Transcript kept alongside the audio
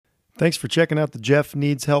Thanks for checking out the Jeff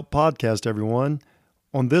Needs Help podcast, everyone.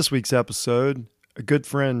 On this week's episode, a good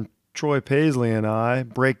friend Troy Paisley and I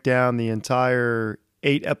break down the entire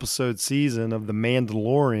 8-episode season of The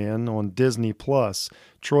Mandalorian on Disney+.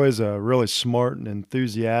 Troy's a really smart and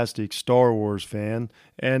enthusiastic Star Wars fan,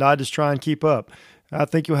 and I just try and keep up. I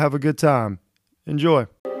think you'll have a good time. Enjoy.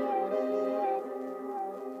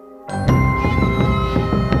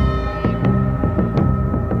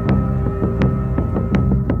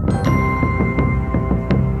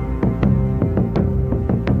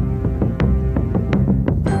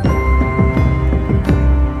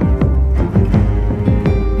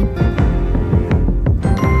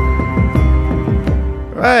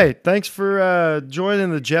 Hey, thanks for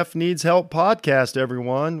joining the Jeff Needs Help podcast,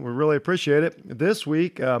 everyone. We really appreciate it. This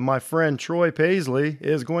week, my friend Troy Paisley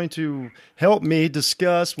is going to help me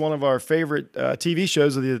discuss one of our favorite TV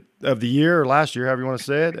shows of the year, or last year, however you want to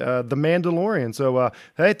say it, The Mandalorian. So,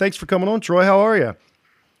 hey, thanks for coming on, Troy. How are you?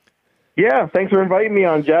 Yeah, thanks for inviting me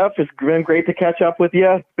on, Jeff. It's been great to catch up with you.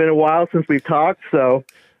 It's been a while since we've talked, so...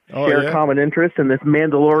 share a common interest in this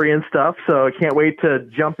Mandalorian stuff, so I can't wait to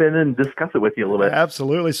jump in and discuss it with you a little bit.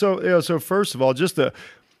 Absolutely. So, so first of all, just the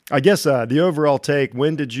overall take.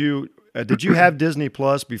 When did you have Disney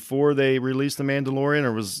Plus before they released The Mandalorian,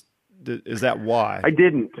 or is that why?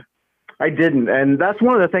 I didn't, and that's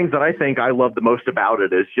one of the things that I think I love the most about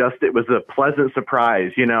it is just it was a pleasant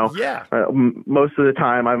surprise. You know, most of the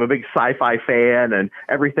time I'm a big sci-fi fan, and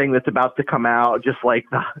everything that's about to come out, just like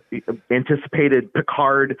the anticipated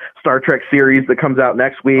Picard Star Trek series that comes out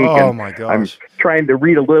next week. Oh my gosh! I'm trying to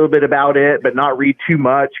read a little bit about it, but not read too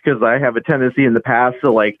much because I have a tendency in the past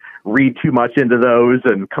to like read too much into those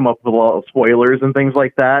and come up with a lot of spoilers and things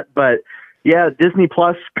like that. But yeah, Disney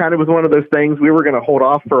Plus kind of was one of those things. We were going to hold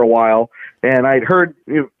off for a while, and I'd heard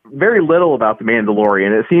very little about The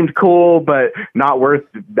Mandalorian. It seemed cool, but not worth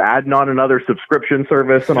adding on another subscription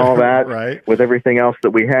service and all that right. With everything else that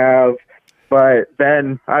we have. But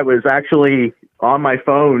then I was actually on my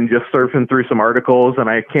phone just surfing through some articles, and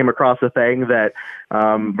I came across a thing that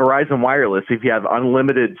Verizon Wireless, if you have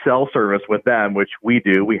unlimited cell service with them, which we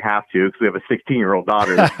do, we have to because we have a 16-year-old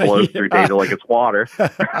daughter that flows through data like it's water.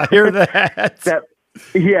 I hear that.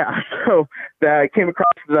 So I came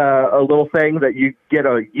across a little thing that you get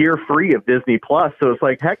a year free of Disney Plus. So it's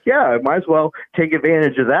like, heck yeah, I might as well take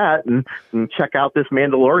advantage of that and check out this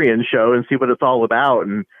Mandalorian show and see what it's all about.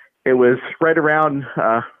 And it was right around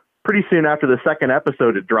pretty soon after the second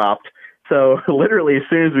episode had dropped. So literally as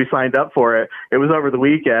soon as we signed up for it, it was over the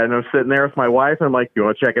weekend. I'm sitting there with my wife, and I'm like, you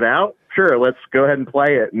want to check it out? Sure, let's go ahead and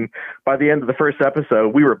play it. And by the end of the first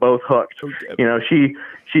episode, we were both hooked. Okay. You know,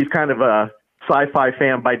 she's kind of a sci-fi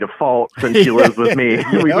fan by default since she lives with me.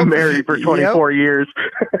 We've been married for 24 years.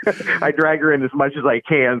 I drag her in as much as I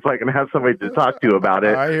can so I can have somebody to talk to about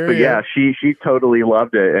it. But yeah, she totally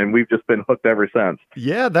loved it, and we've just been hooked ever since.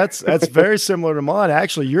 Yeah, that's very similar to mine.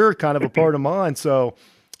 Actually, you're kind of a part of mine. So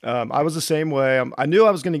I was the same way. I knew I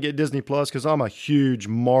was going to get Disney Plus because I'm a huge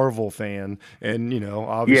Marvel fan, and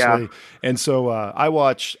obviously. Yeah. And so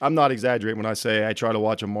I'm not exaggerating when I say I try to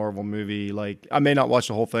watch a Marvel movie. Like, I may not watch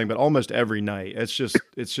the whole thing, but almost every night. It's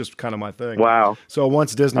just kind of my thing. Wow. So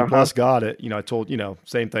once Disney Plus got it, I told,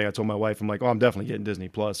 same thing. I told my wife, I'm like, oh, I'm definitely getting Disney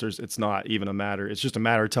Plus. It's not even a matter. It's just a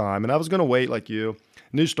matter of time. And I was going to wait like you.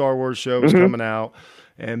 New Star Wars show was coming out.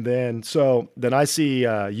 And then I see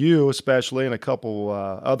you especially and a couple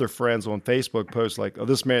other friends on Facebook post like, oh,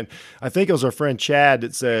 this man, I think it was our friend Chad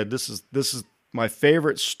that said, this is my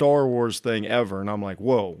favorite Star Wars thing ever. And I'm like,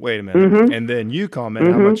 whoa, wait a minute. And then you comment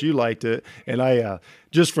how much you liked it. And I,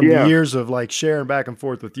 just from the years of like sharing back and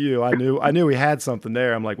forth with you, I knew we had something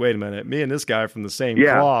there. I'm like, wait a minute, me and this guy are from the same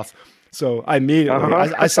cloth. So I immediately,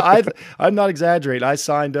 I'm not exaggerating. I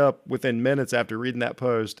signed up within minutes after reading that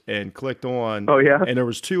post and clicked on. Oh yeah. And there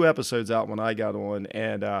was 2 episodes out when I got on,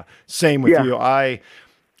 and same with you. I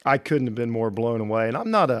couldn't have been more blown away. And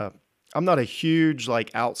I'm not a huge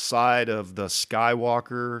like outside of the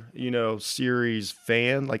Skywalker, series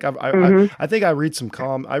fan. Like I think I've read some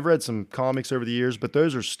comics over the years, but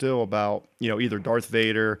those are still about, either Darth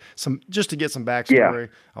Vader, just to get some backstory.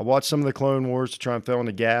 Yeah. I watched some of the Clone Wars to try and fill in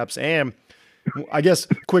the gaps. And I guess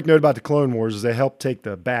quick note about the Clone Wars is they helped take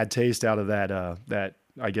the bad taste out of that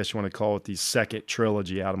I guess you want to call it the second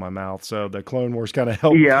trilogy out of my mouth. So the Clone Wars kind of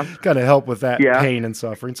help with that pain and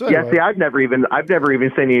suffering. So anyway. See, I've never even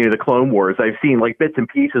seen any of the Clone Wars. I've seen like bits and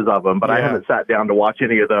pieces of them, but I haven't sat down to watch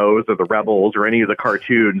any of those or the Rebels or any of the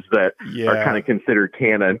cartoons that are kind of considered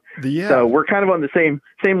canon. So we're kind of on the same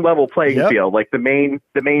level playing field. Like the main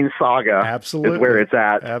saga is where it's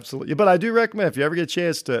at. Absolutely. But I do recommend, if you ever get a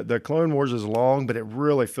chance, the Clone Wars is long, but it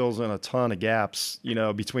really fills in a ton of gaps,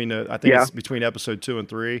 between it's between episode 2 and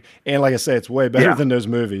 3. And like I say, it's way better than those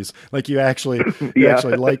movies. Like you actually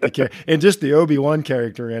like the character. And just the Obi-Wan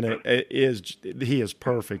character in it he is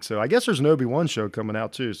perfect. So I guess there's an Obi-Wan show coming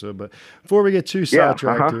out too. So, but before we get too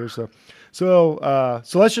sidetracked here, so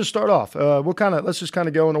let's just start off. Let's just kind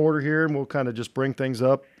of go in order here, and we'll kind of just bring things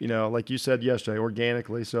up, like you said yesterday,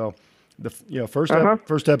 organically. So the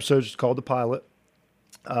first episode is called The Pilot.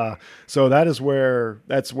 So that's where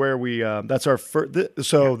we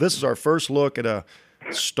this is our first look at a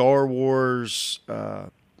Star Wars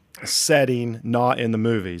setting, not in the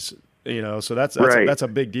movies. So that's a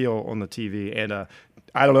big deal on the TV. And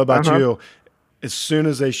I don't know about you. As soon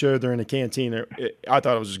as they showed they're in the canteen, I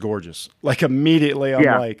thought it was just gorgeous. Like immediately, I'm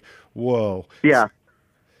like, "Whoa!" Yeah.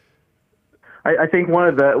 I think one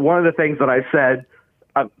of the things that I've said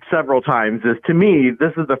several times is, to me,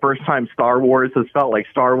 this is the first time Star Wars has felt like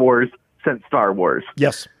Star Wars since Star Wars.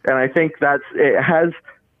 Yes, and I think it has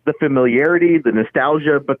the familiarity, the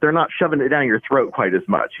nostalgia, but they're not shoving it down your throat quite as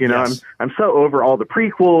much. Yes. I'm so over all the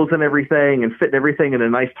prequels and everything, and fitting everything in a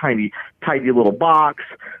nice, tidy little box.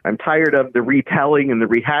 I'm tired of the retelling and the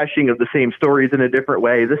rehashing of the same stories in a different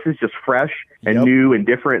way. This is just fresh and new and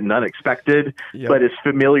different and unexpected, but it's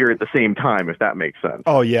familiar at the same time, if that makes sense.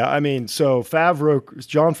 Oh yeah, I mean, so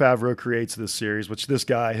Jon Favreau creates this series, which this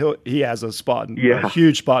guy he has a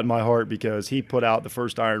huge spot in my heart, because he put out the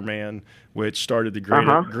first Iron Man, which started the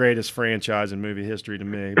greatest franchise in movie history to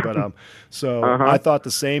me. But I thought the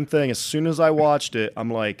same thing. As soon as I watched it, I'm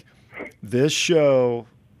like, this show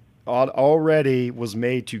already was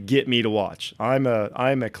made to get me to watch. I'm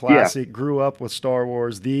a classic, grew up with Star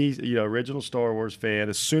Wars, the original Star Wars fan.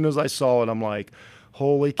 As soon as I saw it, I'm like,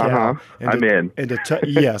 holy cow. I'm in. And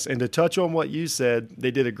to touch on what you said,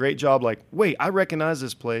 they did a great job. Like, wait, I recognize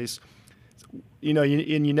this place. You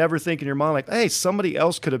never think in your mind, like, hey, somebody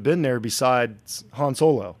else could have been there besides Han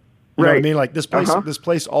Solo. You know what I mean? Like this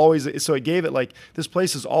place always, so it gave it like, this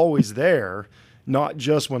place is always there, not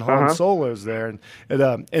just when Han Solo's there.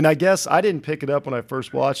 And I guess I didn't pick it up when I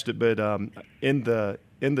first watched it, but in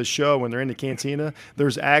the show, when they're in the cantina,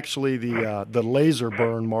 there's actually the laser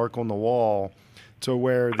burn mark on the wall, to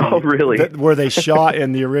where where they shot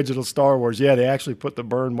in the original Star Wars. Yeah, they actually put the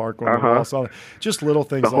burn mark on the wall. So just little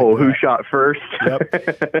things like that. Who shot first?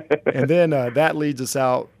 Yep. And then that leads us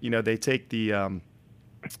out. They take the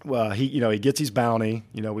he gets his bounty.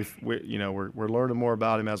 We're learning more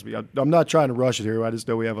about him as I'm not trying to rush it here. I just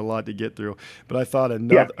know we have a lot to get through. But I thought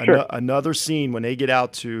another scene when they get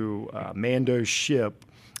out to Mando's ship,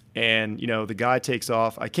 and the guy takes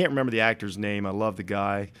off. I can't remember the actor's name. I love the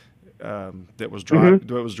guy that was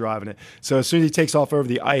driving it. So as soon as he takes off over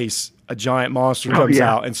the ice, a giant monster comes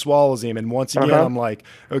out and swallows him. And once again, I'm like,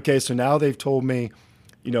 okay, so now they've told me,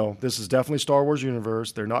 this is definitely Star Wars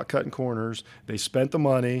universe. They're not cutting corners. They spent the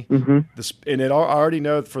money. And I already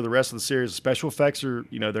know for the rest of the series, the special effects are,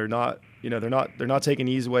 they're not taking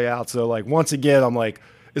the easy way out. So like, once again, I'm like,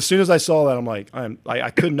 as soon as I saw that, I'm like, I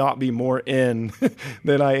could not be more in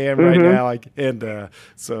than I am right now.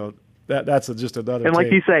 So that's just another. And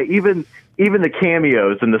like you say, even the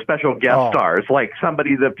cameos and the special guest stars, like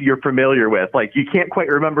somebody that you're familiar with, like you can't quite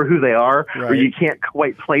remember who they are, or you can't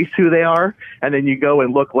quite place who they are, and then you go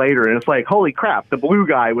and look later, and it's like, holy crap, the blue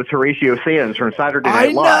guy was Horatio Sands from Saturday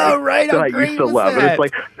Night Live. I know, right? That I used to love. And it's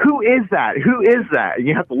like, who is that? Who is that? And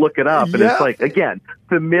you have to look it up, and it's like, again,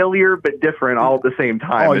 familiar but different all at the same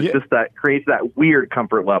time. It's just that creates that weird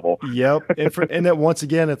comfort level. Yep. And then once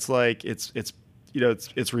again, it's like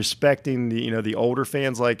it's respecting the older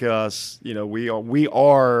fans like us. We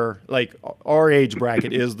are like, our age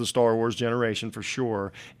bracket is the Star Wars generation for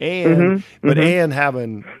sure. And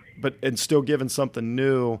and still giving something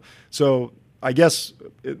new. So I guess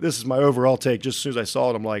this is my overall take. Just as soon as I saw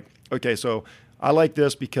it, I'm like, okay, so I like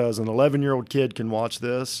this because an 11-year-old kid can watch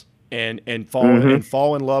this and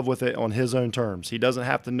fall in love with it on his own terms. He doesn't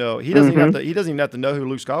have to know. He doesn't even have to know who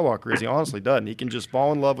Luke Skywalker is. He honestly doesn't. He can just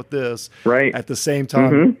fall in love with this. Right. At the same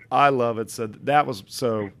time, I love it. So that was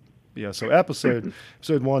so episode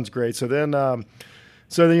 1's great. So then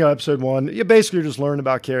So then, episode 1, you basically just learn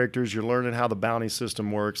about characters. You're learning how the bounty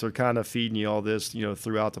system works. They're kind of feeding you all this,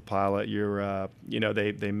 throughout the pilot. You're,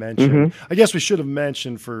 they mentioned. I guess we should have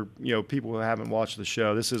mentioned for people who haven't watched the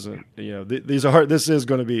show. This isn't, this is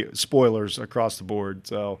going to be spoilers across the board.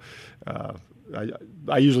 So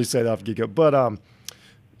I usually say that off the get-go, but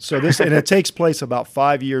so this, and it takes place about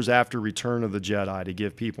 5 years after Return of the Jedi to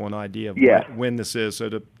give people an idea of when this is. So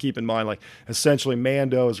to keep in mind, like essentially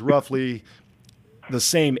Mando is roughly the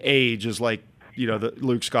same age as the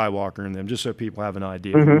Luke Skywalker and them, just so people have an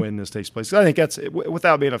idea of when this takes place. I think that's,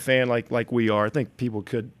 without being a fan like we are, I think people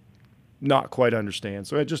could not quite understand.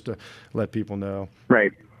 So just to let people know.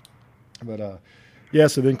 Right. But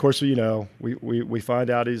so then of course we find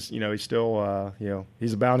out he's he's still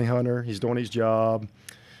he's a bounty hunter. He's doing his job.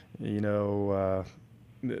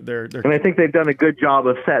 They're and I think they've done a good job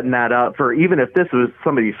of setting that up for, even if this was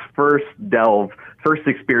somebody's first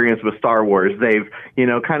experience with Star Wars, they've,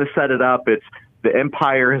 kind of set it up. It's the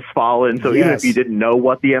Empire has fallen. So even if you didn't know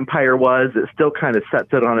what the Empire was, it still kind of sets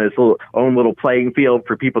it on its own little playing field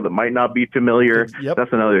for people that might not be familiar. Yep.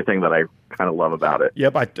 That's another thing that I kind of love about it.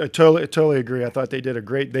 Yep. I totally agree. I thought they did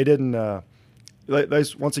they didn't,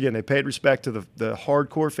 once again, they paid respect to the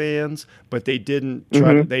hardcore fans, but they didn't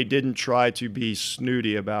try to be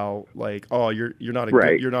snooty about you're not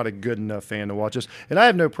a good enough fan to watch this. And I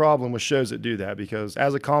have no problem with shows that do that, because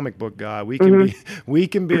as a comic book guy, we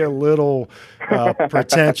can be a little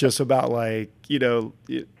pretentious about wait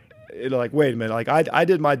a minute, I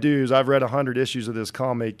did my dues. I've read 100 issues of this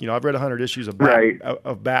comic. I've read 100 issues of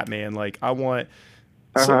Batman. I want.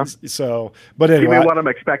 But anyway, give me what I'm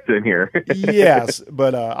expecting here. Yes,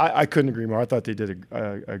 but I couldn't agree more. I thought they did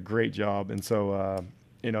a great job, and so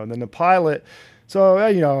and then the pilot.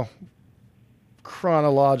 So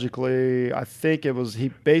chronologically, I think it was he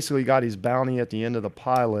basically got his bounty at the end of the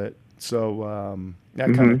pilot. So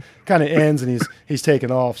that kind of ends, and he's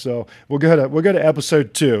taken off. So we'll go to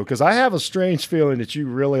episode 2, because I have a strange feeling that you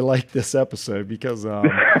really like this episode, because I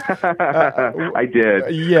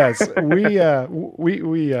did. Yes, we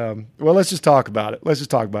well, let's just talk about it. Let's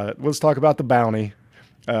talk about the bounty.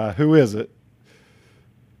 Who is it?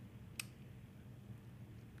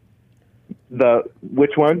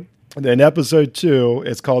 Which one? In episode 2,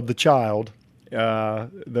 it's called The Child.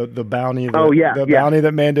 The bounty. The bounty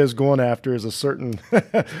that Mando's going after is a certain.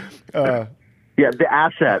 The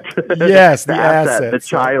asset. Yes, the asset. The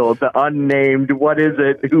child, the unnamed. What is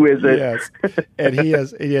it? Who is it? Yes, and he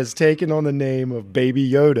has taken on the name of Baby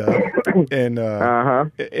Yoda, and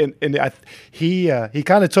he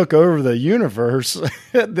kind of took over the universe,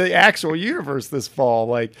 the actual universe this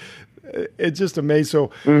fall. It's just amazing.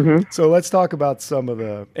 So let's talk about some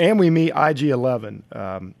of and we meet IG-11.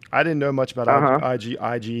 I didn't know much about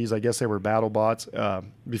IGs. I guess they were battle bots.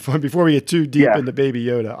 Before we get too deep into Baby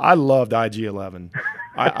Yoda, I loved IG-11.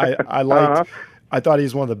 I liked. I thought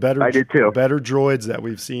he's one of the better droids that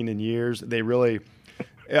we've seen in years. They really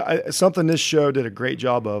something this show did a great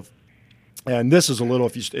job of. And this is a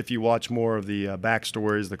little, if you watch more of the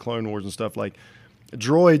backstories, the Clone Wars and stuff,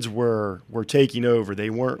 droids were taking over. They're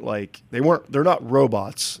not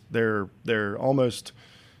robots. They're almost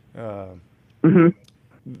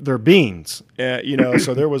they're beings.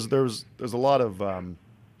 So there's a lot of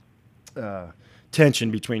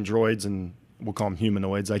tension between droids and, we'll call them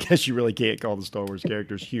humanoids. I guess you really can't call the Star Wars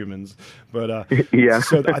characters humans, but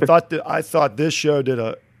So I thought this show did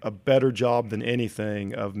a better job than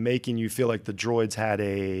anything of making you feel like the droids had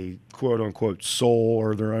a quote unquote soul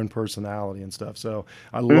or their own personality and stuff. So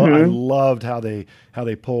I loved how they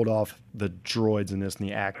pulled off the droids in this and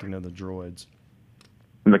the acting of the droids.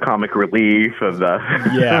 And the comic relief of the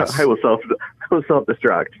I will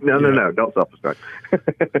self-destruct. No, don't self-destruct.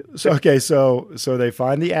 So they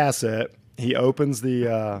find the asset. He opens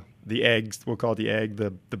the eggs. We'll call it the egg, the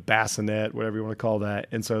bassinet, whatever you want to call that.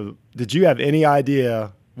 And so, did you have any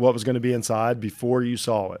idea what was going to be inside before you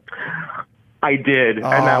saw it? I did, and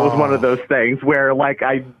that was one of those things where,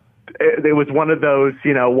 it was one of those,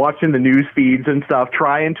 watching the news feeds and stuff,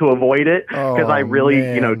 trying to avoid it because I really,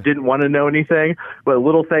 didn't want to know anything. But a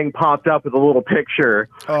little thing popped up with a little picture,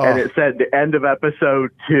 and it said the end of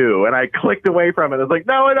episode 2, and I clicked away from it. I was like,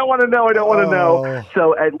 no, I don't want to know. I don't want to know.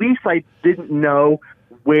 So at least I didn't know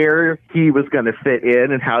where he was going to fit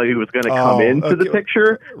in and how he was going to come into the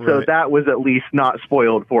picture. Right. So that was at least not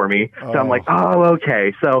spoiled for me. So I'm like,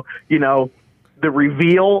 okay. So, the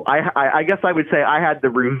reveal, I guess I would say I had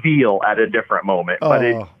the reveal at a different moment, but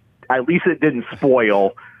at least it didn't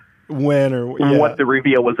spoil when or what the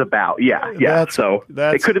reveal was about. Yeah. So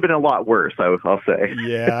it could have been a lot worse. I'll say.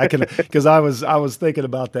 Yeah, I can, because I was thinking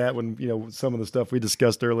about that when, some of the stuff we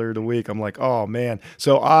discussed earlier in the week. I'm like, oh man.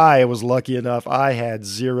 So I was lucky enough. I had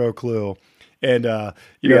zero clue. And,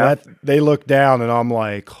 that they looked down and I'm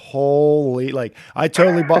like, holy, like I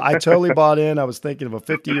totally bought in. I was thinking of a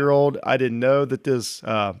 50-year-old. I didn't know that this,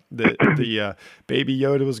 the Baby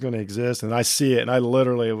Yoda was going to exist. And I see it. And I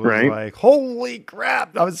literally was like, holy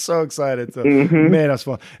crap. I was so excited. So, man, that's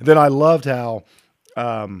fun. And then I loved how,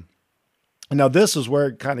 now this is where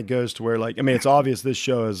it kind of goes to where, like, I mean, it's obvious this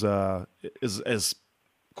show is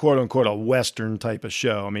quote unquote a Western type of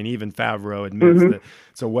show. I mean, even Favreau admits that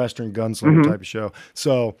it's a Western gunslinger type of show.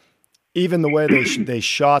 So even the way they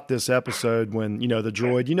shot this episode, when the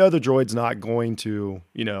droid's not going to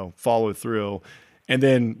follow through, and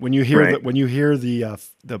then when you hear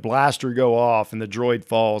the blaster go off and the droid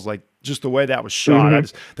falls, like just the way that was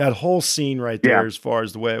shot, that whole scene right there, as far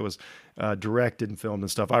as the way it was directed and filmed and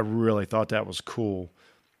stuff, I really thought that was cool.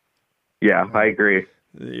 Yeah, I agree.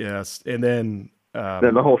 Yes, and then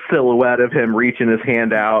the whole silhouette of him reaching his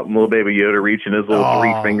hand out and little Baby Yoda reaching his little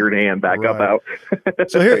three-fingered hand back up out.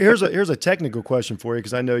 So here's a technical question for you,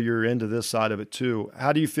 because I know you're into this side of it too.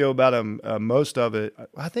 How do you feel about most of it?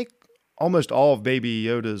 I think almost all of Baby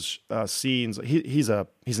Yoda's scenes, he's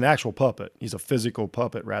an actual puppet. He's a physical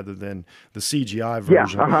puppet rather than the CGI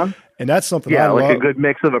version. Yeah, and that's something I love. A good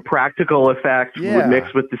mix of a practical effect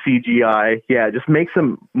mixed with the CGI. Yeah, it just makes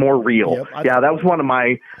him more real. Yep, that was one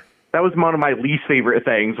of my least favorite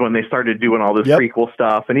things when they started doing all this prequel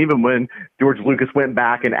stuff. And even when George Lucas went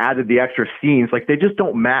back and added the extra scenes, like they just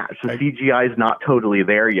don't match. The CGI is not totally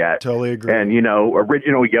there yet. Totally agree. And,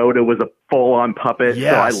 original Yoda was a full-on puppet.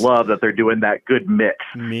 Yes. So I love that they're doing that good mix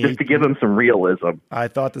just to give him some realism. I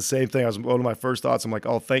thought the same thing. One of my first thoughts. I'm like,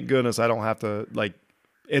 oh, thank goodness I don't have to, like,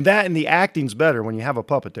 and the acting's better when you have a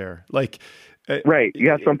puppet there. Like, right. You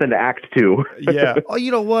have something to act to. Yeah. Oh, you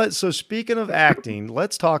know what? So speaking of acting,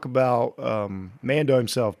 let's talk about Mando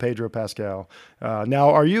himself, Pedro Pascal.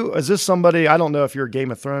 Now, is this somebody, I don't know if you're a Game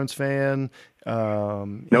of Thrones fan.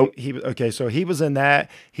 Nope. So he was in that.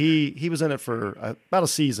 He was in it for about a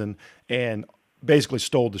season and basically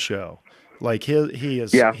stole the show. Like he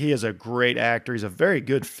is a great actor. He's a very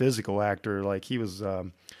good physical actor. Like he was,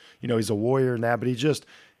 he's a warrior in that, but he's just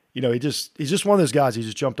one of those guys. He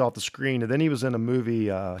just jumped off the screen. And then he was in a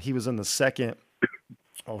movie. He was in the second.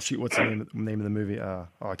 Oh shoot! What's the name of the movie? I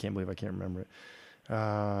can't believe I can't remember it.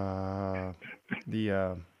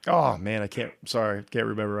 Oh man, I can't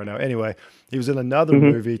remember right now. Anyway, he was in another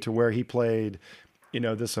movie to where he played,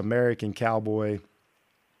 this American cowboy.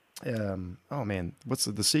 Oh man, what's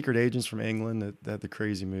the Secret Agents from England? The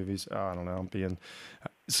crazy movies. Oh, I don't know.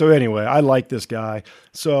 So anyway, I like this guy.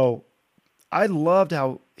 So I loved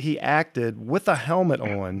how he acted with a helmet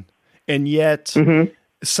on, and yet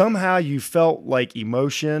somehow you felt like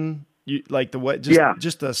emotion. You like the way, that's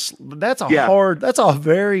a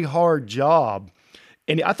very hard job,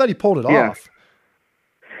 and I thought he pulled it off.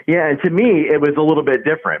 Yeah, and to me, it was a little bit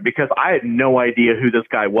different because I had no idea who this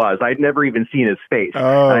guy was. I'd never even seen his face.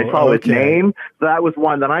 Oh, and I saw his name. That was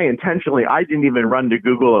one that I didn't even run to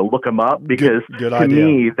Google and look him up because to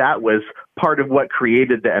me, that was part of what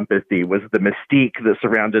created the empathy was the mystique that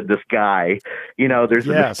surrounded this guy. There's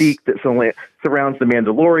a mystique that surrounds the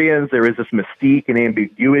Mandalorians. There is this mystique and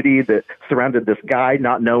ambiguity that surrounded this guy,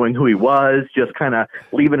 not knowing who he was, just kind of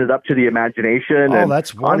leaving it up to the imagination. Oh,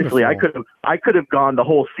 that's wonderful. Honestly, I could have gone the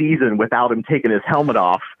whole season without him taking his helmet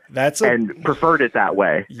off. And preferred it that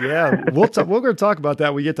way. Yeah, we're going to talk about that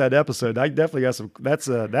when we get that episode. I definitely got some.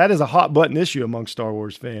 That is a hot button issue among Star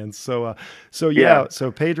Wars fans. So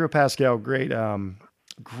So Pedro Pascal, great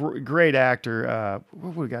actor.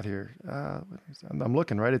 What we got here? I'm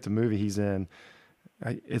looking right at the movie he's in.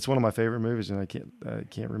 It's one of my favorite movies, and I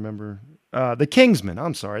can't remember. The Kingsman.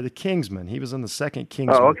 I'm sorry, The Kingsman. He was in the second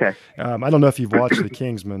Kingsman. Oh, okay. I don't know if you've watched The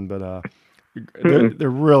Kingsman, but. They're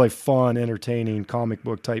really fun, entertaining comic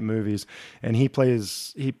book type movies, and he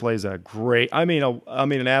plays a great,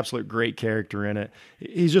 an absolute great character in it.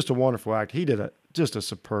 He's just a wonderful actor. He did just a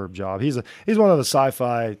superb job. He's one of the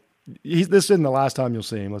sci-fi. This isn't the last time you'll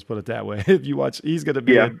see him. Let's put it that way. If you watch, he's going to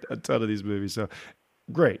be in a ton of these movies. So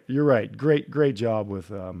great, you're right. Great job with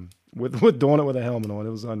doing it with a helmet on. It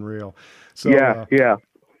was unreal. So yeah.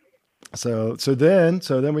 So then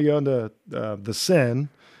we go into the Sin.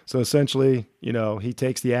 So essentially, he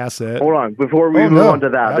takes the asset. Hold on, before we move on to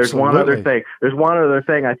that, there's one other thing. There's one other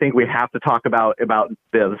thing I think we have to talk about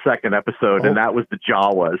the second episode, and that was the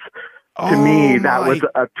Jawas. To me, that was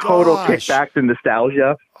a total kickback to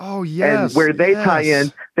nostalgia. Oh, yes. And where they tie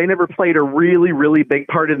in, they never played a really, really big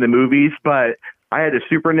part in the movies, but I had a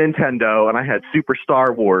Super Nintendo and I had Super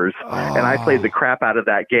Star Wars, and I played the crap out of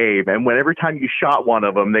that game. And every time you shot one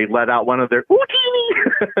of them, they let out one of their Utini.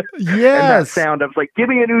 Yes. And that sound, I was like, give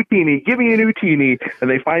me an Utini, give me an Utini. And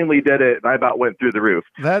they finally did it, and I about went through the roof.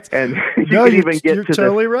 And you're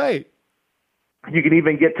totally right. You can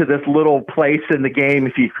even get to this little place in the game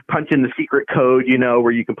if you punch in the secret code,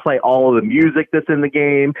 where you can play all of the music that's in the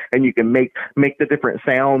game, and you can make the different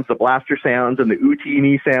sounds, the blaster sounds and the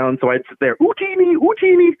Utini sounds. So I'd sit there, Utini,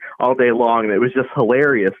 Utini, all day long, and it was just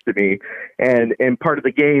hilarious to me. And part of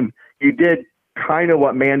the game, you did kind of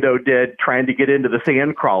what Mando did trying to get into the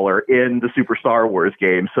Sandcrawler in the Super Star Wars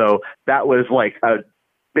game. So that was like a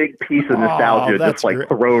big piece of nostalgia just like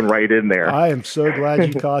thrown right in there. I am so glad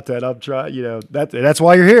you caught that. I'm trying, that's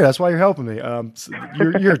why you're here. That's why you're helping me.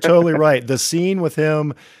 You're totally right. The scene with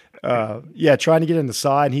him, trying to get in the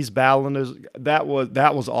side and he's battling. That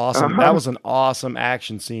was awesome. That was an awesome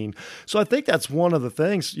action scene. So I think that's one of the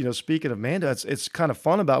things, speaking of Mando, it's kind of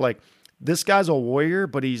fun about like, this guy's a warrior,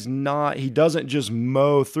 but he doesn't just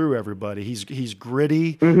mow through everybody. He's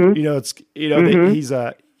gritty.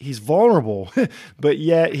 He's vulnerable, but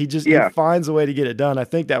yet he finds a way to get it done. I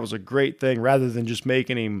think that was a great thing rather than just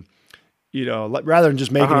making him,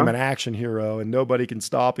 him an action hero and nobody can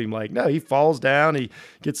stop him. Like, no, he falls down, he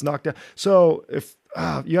gets knocked down. So if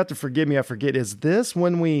you have to forgive me, I forget, is this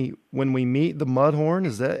when we meet the Mudhorn?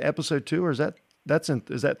 Is that episode 2 or is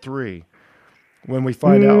that 3? When we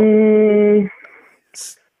find out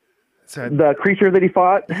the creature that he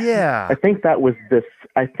fought. Yeah, I think that was this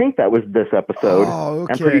episode. Oh,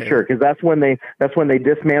 okay. I'm pretty sure because that's when they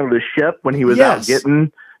dismantled his ship when he was out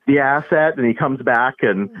getting the asset, and he comes back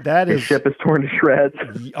and his ship is torn to shreds.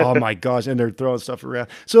 Oh my gosh! And they're throwing stuff around.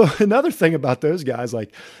 So another thing about those guys,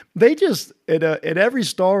 like they just in every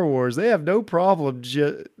Star Wars, they have no problem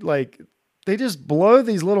they just blow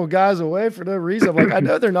these little guys away for no reason. I'm like, I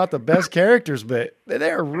know they're not the best characters, but they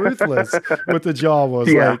are ruthless with the Jawas.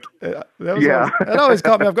 Yeah. That always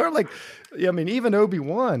caught me off guard. Like, even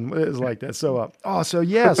Obi-Wan is like that. So, I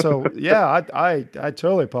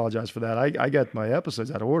totally apologize for that. I got my episodes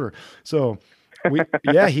out of order. So, he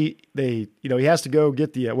has to go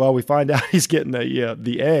get we find out he's getting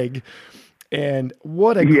the egg. And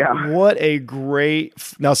what a great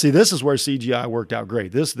now see, this is where CGI worked out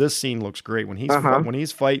great. This scene looks great when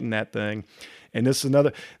he's fighting that thing. And this is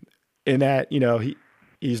another in that,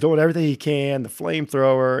 he's doing everything he can, the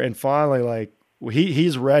flamethrower, and finally like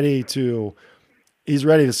he's ready to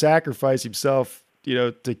sacrifice himself,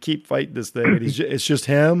 to keep fighting this thing. And it's just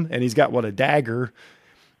him, and he's got a dagger.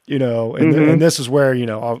 And this is where,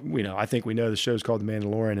 I think we know the show's called The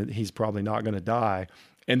Mandalorian, and he's probably not going to die.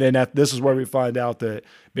 And then this is where we find out that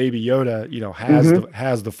Baby Yoda,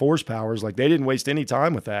 has the Force powers. Like they didn't waste any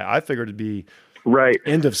time with that. I figured it'd be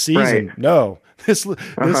end of season. Right. No, this little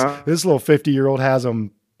 50-year-old has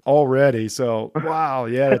them already. So wow,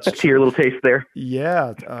 yeah, that's your little taste there.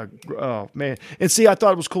 Yeah. Oh man, and see, I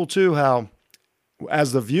thought it was cool too how,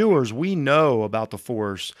 as the viewers, we know about the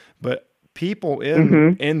Force, but people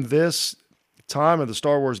in this time of the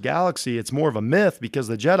Star Wars galaxy, it's more of a myth because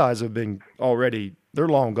the Jedis have been already. They're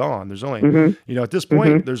long gone. There's only, at this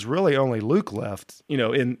point, there's really only Luke left,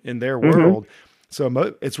 in their world.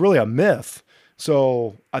 So it's really a myth.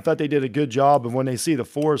 So I thought they did a good job. And when they see the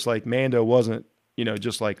Force, like Mando wasn't,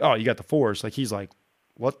 just like, oh, you got the Force. Like he's like,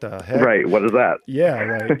 what the heck? Right. What is that? Yeah.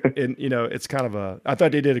 Right. And, it's kind of I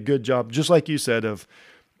thought they did a good job, just like you said, of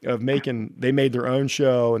they made their own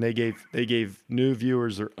show and they gave new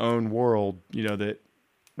viewers their own world, that.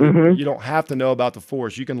 You don't have to know about the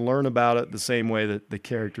Force. You can learn about it the same way that the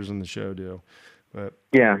characters in the show do. But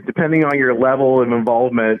yeah, depending on your level of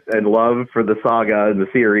involvement and love for the saga and the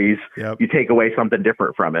series, you take away something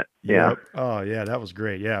different from it. Yeah. Yep. Oh yeah, that was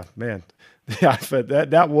great. Yeah, man. Yeah, but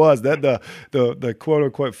that was the quote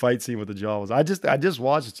unquote fight scene with the Jawas. I just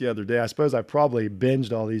watched it the other day. I suppose I probably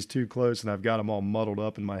binged all these too close, and I've got them all muddled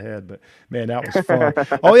up in my head. But man, that was fun.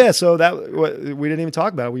 Oh yeah, so we didn't even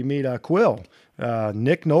talk about it. We meet Quill.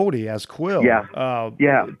 Nick Nolte as Quill.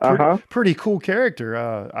 Pretty cool character.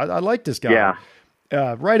 I like this guy. Yeah.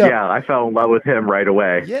 I fell in love with him right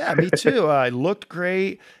away. Yeah, me too. He looked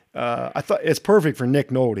great. I thought it's perfect for Nick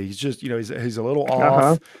Nolte. He's just, he's a little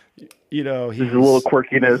off. He's a little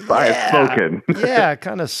quirkiness. I have spoken. Yeah,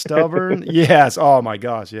 kind of stubborn. Yes. Oh my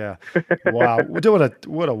gosh. Yeah. Wow.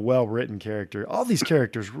 What a well-written character. All these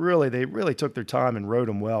characters they really took their time and wrote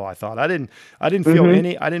them well. I thought I didn't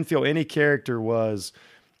feel any character was.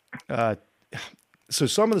 So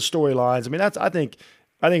some of the storylines. I mean, I think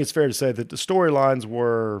it's fair to say that the storylines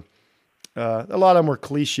were a lot of them were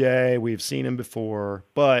cliche. We've seen them before,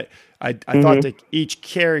 but I thought that each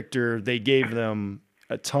character, they gave them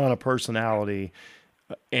a ton of personality,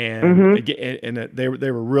 and they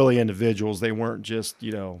were really individuals. They weren't just,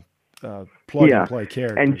 plug and play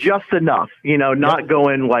characters. And just enough, not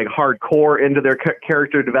going like hardcore into their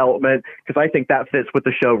character development, because I think that fits with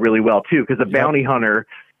the show really well too, because a bounty hunter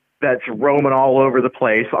that's roaming all over the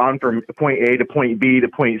place on from point A to point B to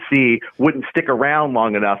point C wouldn't stick around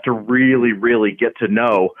long enough to really, really get to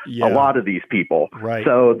know a lot of these people. Right.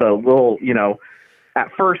 So the little,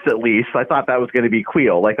 at first at least, I thought that was going to be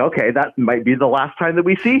Queel. Like, okay, that might be the last time that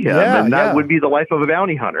we see him, and that would be the life of a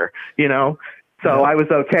bounty hunter, So I was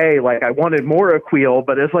okay. Like, I wanted more of Queel,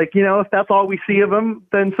 but it's like, if that's all we see of him,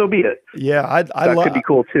 then so be it. Yeah, that could be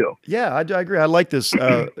cool too. Yeah, I agree. I like this.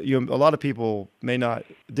 A lot of people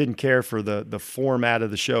didn't care for the format of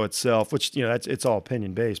the show itself, which it's all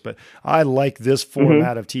opinion based. But I like this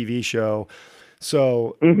format of TV show.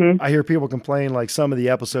 So I hear people complain, like some of the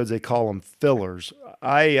episodes, they call them fillers.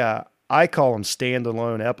 I call them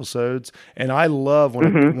standalone episodes, and I love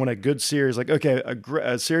when a good series, like, okay,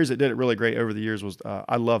 a series that did it really great over the years was,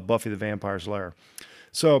 I love Buffy the Vampire Slayer.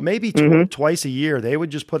 So maybe twice a year, they would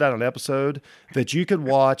just put out an episode that you could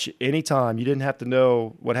watch anytime. You didn't have to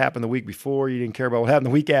know what happened the week before. You didn't care about what happened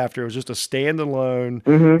the week after. It was just a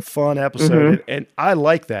standalone, fun episode. And I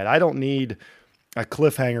like that. I don't need a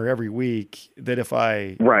cliffhanger every week that if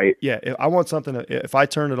I want something, if I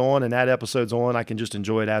turn it on and that episode's on, I can just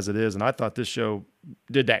enjoy it as it is. And I thought this show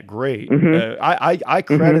did that great. I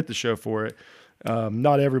credit the show for it.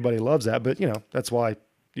 Not everybody loves that, but that's why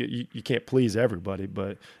you can't please everybody,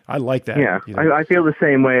 but I like that. Yeah, I feel the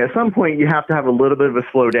same way. At some point, you have to have a little bit of a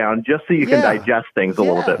slowdown just so you can digest things a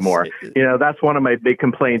little bit more. That's one of my big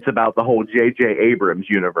complaints about the whole J.J. Abrams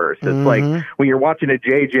universe. It's like when you're watching a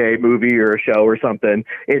J.J. movie or a show or something,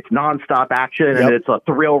 it's nonstop action and it's a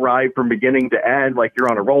thrill ride from beginning to end, like you're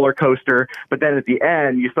on a roller coaster. But then at the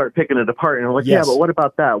end, you start picking it apart and you're like, yeah, but what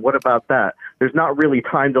about that? What about that? There's not really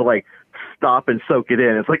time to stop and soak it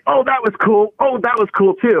in. It's like, oh, that was cool. Oh, that was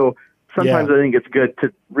cool too. Sometimes I think it's good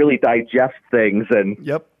to really digest things and,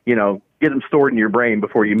 get them stored in your brain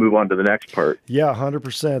before you move on to the next part. Yeah,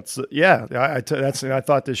 100%. So, I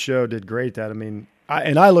thought this show did great. That, I mean,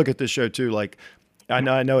 I look at this show too. Like, I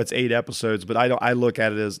know it's 8 episodes, but I look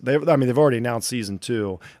at it as they've already announced season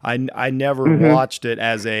 2. I never watched it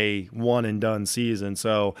as a one and done season.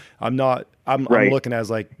 So I'm looking as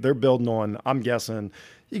like they're building on, I'm guessing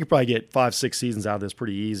you could probably get 5-6 seasons out of this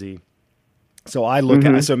pretty easy. So I look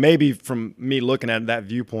at it. So maybe from me looking at that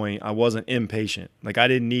viewpoint, I wasn't impatient. Like I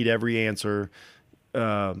didn't need every answer.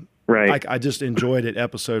 I just enjoyed it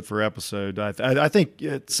episode for episode. I think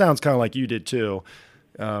it sounds kind of like you did too.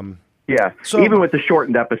 So even with the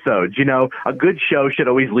shortened episodes, a good show should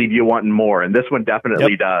always leave you wanting more, and this one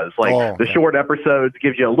definitely does. Like the short episodes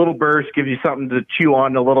gives you a little burst, gives you something to chew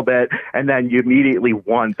on a little bit, and then you immediately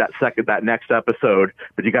want that next episode,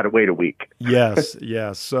 but you got to wait a week. Yes.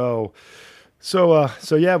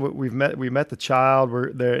 So yeah, we met the child.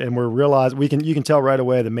 We're there, and we're realizing you can tell right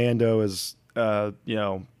away the Mando is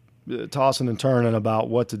tossing and turning about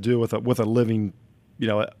what to do with a living,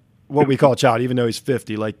 what we call a child, even though he's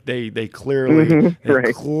 50. Like they clearly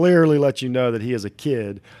clearly let you know that he is a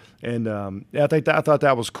kid, and I thought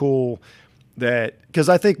that was cool. That because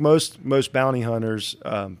I think most bounty hunters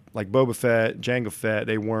like Boba Fett, Jango Fett,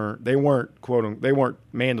 they weren't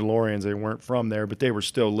Mandalorians, they weren't from there, but they were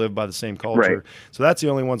still lived by the same culture. Right. So that's the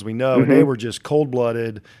only ones we know. And they were just cold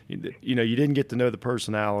blooded. You didn't get to know the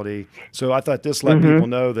personality. So I thought this let people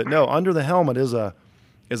know that no, under the helmet is a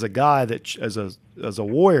guy that as a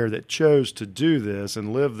warrior that chose to do this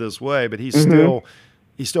and live this way, but he's still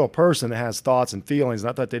a person that has thoughts and feelings.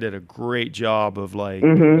 And I thought they did a great job of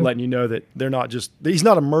letting you know that he's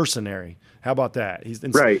not a mercenary. How about that? He's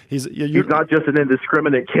not just an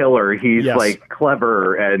indiscriminate killer. He's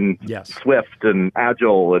clever and swift and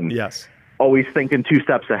agile and always thinking 2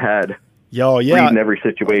 steps ahead. Reading every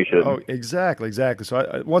situation. Oh, exactly.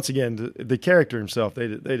 So once again, the character himself,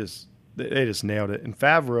 they just nailed it. And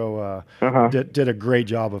Favreau did a great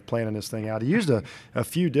job of planning this thing out. He used a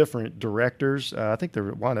few different directors. I think there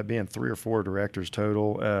wound up being 3 or 4 directors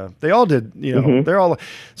total. They all did, they're all.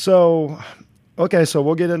 So, okay, so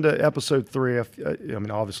we'll get into episode 3.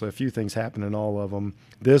 Obviously a few things happen in all of them.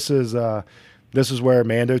 This is where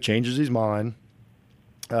Mando changes his mind,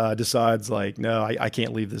 decides no, I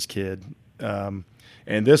can't leave this kid.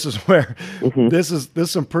 And this is where this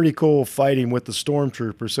is some pretty cool fighting with the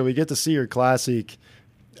stormtroopers. So we get to see your classic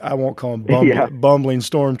I won't call them Yeah. bumbling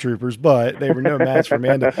stormtroopers, but they were no match for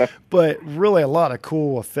Mando. But really, a lot of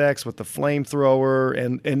cool effects with the flamethrower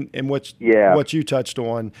and Yeah. what you touched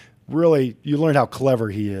on. Really, you learn how clever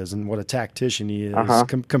he is and what a tactician he is Uh-huh.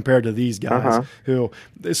 compared to these guys Uh-huh. who,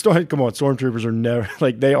 come on, stormtroopers are never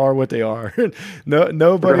like they are what they are.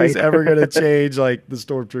 Nobody's Right. ever going to change like the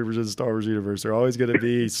stormtroopers in the Star Wars universe. They're always going to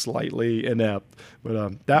be slightly inept.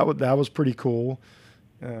 But that was pretty cool.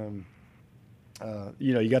 You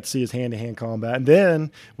got to see his hand-to-hand combat, and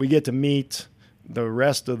then we get to meet the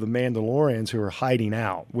rest of the Mandalorians who are hiding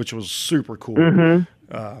out, which was super cool.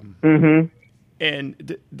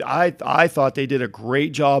 And I thought they did a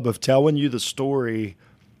great job of telling you the story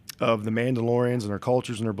of the Mandalorians and their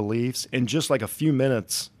cultures and their beliefs in just like a few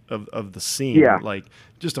minutes of the scene. Yeah. Like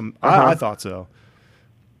just Uh-huh. I thought so.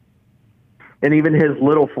 And even his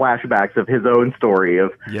little flashbacks of his own story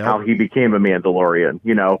of Yep. how he became a Mandalorian.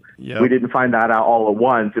 Yep. We didn't find that out all at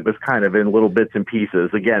once. It was kind of in little bits and pieces.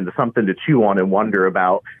 Again, something to chew on and wonder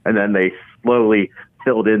about. And then they slowly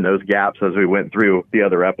filled in those gaps as we went through the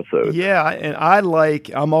other episodes. Yeah, and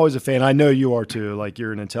I'm always a fan. I know you are too. Like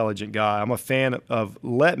you're an intelligent guy. I'm a fan of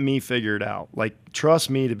let me figure it out. Like trust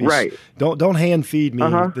me to be Right. Don't hand feed me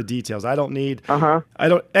Uh-huh. the details. I don't need Uh-huh. I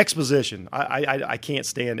don't exposition. I can't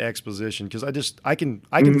stand exposition because I can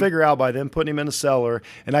Mm-hmm. figure out by them putting him in a cellar.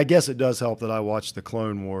 And I guess it does help that I watched the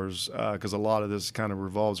Clone Wars because a lot of this kind of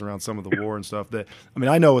revolves around some of the war and stuff. That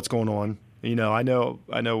I know what's going on. I know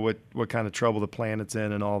what kind of trouble the planet's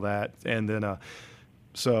in and all that. And then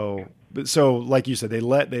so like you said, they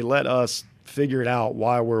let us figure it out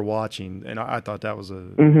while we're watching. And I thought that was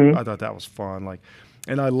I thought that was fun. Like,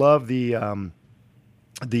 and I love the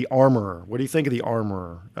armorer. What do you think of the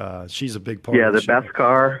armorer? She's a big part. Yeah, of the show.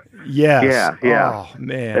 Beskar. Yes. Yeah. Oh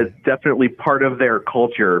man. It's definitely part of their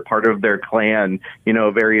culture, part of their clan,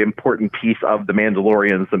 a very important piece of the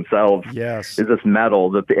Mandalorians themselves. Yes. Is this metal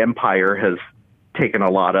that the Empire has taken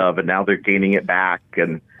a lot of, and now they're gaining it back.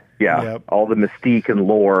 And Yep. all the mystique and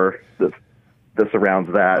lore that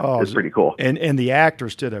surrounds that is pretty cool. And the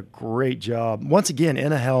actress did a great job. Once again,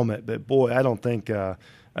 in a helmet, but boy, I don't think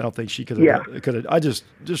she could have. I just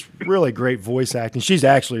really great voice acting. She's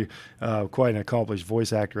actually quite an accomplished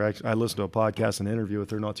voice actor. I listened to a podcast and interview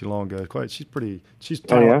with her not too long ago. She's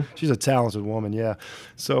a talented woman. Yeah.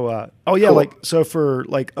 So cool.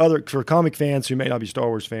 For comic fans who may not be Star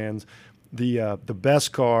Wars fans, the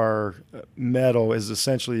Beskar metal is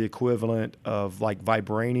essentially the equivalent of like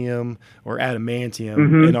vibranium or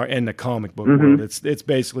adamantium in the comic book world. It's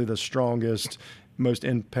basically the strongest, most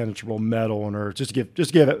impenetrable metal on Earth. Just to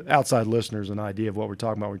give outside listeners an idea of what we're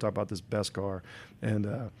talking about when we talk about this Beskar. And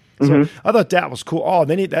so I thought that was cool. Oh,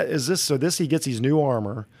 then he gets his new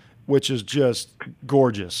armor, which is just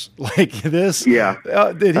gorgeous. Like this. Yeah.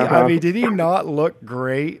 Did he not look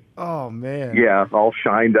great? Oh man. Yeah, all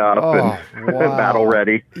shined up and battle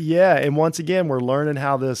ready. Yeah, and once again, we're learning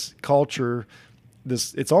how this culture,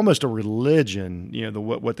 it's almost a religion,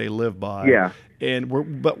 what they live by. Yeah. And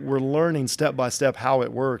we're learning step by step how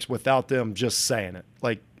it works without them just saying it.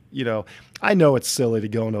 Like, I know it's silly to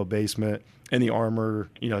go into a basement and the armor,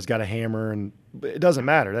 has got a hammer, and it doesn't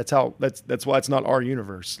matter. That's why it's not our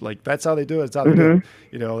universe. Like that's how they do it. That's how they do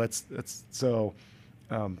it. That's so.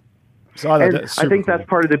 So I think that's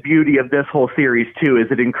part of the beauty of this whole series too, is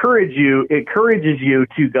it encourages you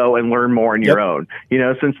to go and learn more on your own.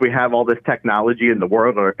 Since we have all this technology in the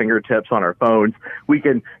world at our fingertips on our phones, we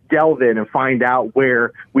can delve in and find out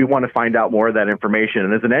where we want to find out more of that information.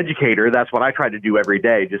 And as an educator, that's what I try to do every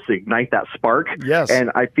day, just to ignite that spark. Yes.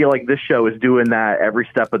 And I feel like this show is doing that every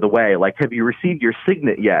step of the way. Like, have you received your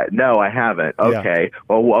signet yet? No, I haven't. Okay. Yeah.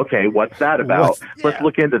 Well, okay. What's that about? Let's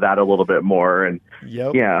look into that a little bit more. And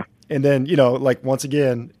yeah. And then, like once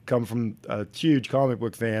again, come from a huge comic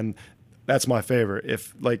book fan, that's my favorite.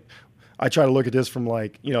 If like, I try to look at this from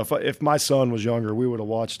like, if my son was younger, we would have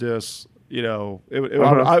watched this, it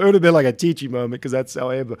would have been like a teaching moment because that's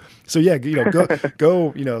how I am. So yeah,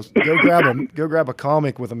 go grab a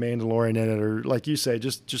comic with a Mandalorian in it, or like you say,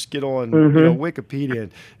 just get on Wikipedia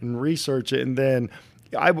and research it. And then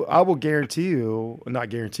I will guarantee you, not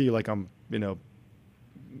guarantee you like I'm,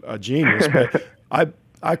 a genius, but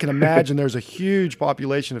I can imagine there's a huge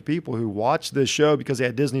population of people who watched this show because they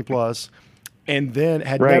had Disney Plus and then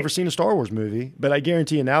had never seen a Star Wars movie, but I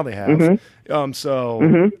guarantee you now they have. It's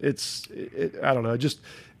I don't know.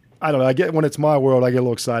 I don't know. I get when it's my world, I get a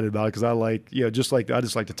little excited about it because I like, I just like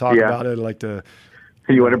to talk about it. I like to.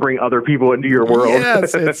 You want to bring other people into your world.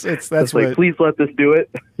 Yes, that's like, please let this do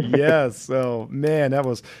it. Yes. So man, that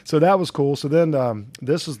was cool. So then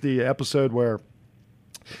this is the episode where,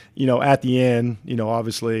 at the end,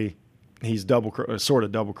 obviously, he's sort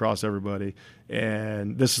of double crossed everybody,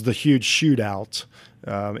 and this is the huge shootout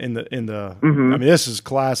in the. I mean, this is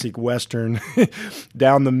classic Western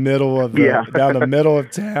down the middle of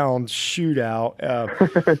town shootout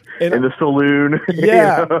in the saloon.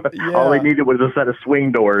 Yeah, all they needed was a set of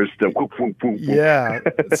swing doors to. Whoop, whoop, whoop, whoop. Yeah,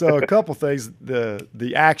 so a couple things: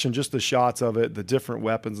 the action, just the shots of it, the different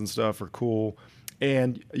weapons and stuff are cool,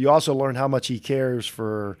 and you also learn how much he cares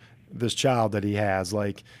for this child that he has.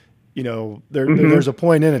 Like, you know, there's a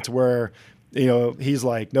point in it to where, you know, he's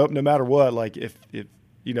like, nope, no matter what, like if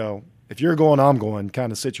you know, if you're going, I'm going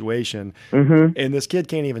kind of situation. And this kid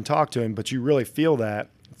can't even talk to him, but you really feel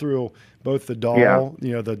that through both the doll,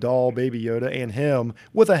 you know, the doll Baby Yoda and him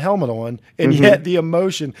with a helmet on, and yet the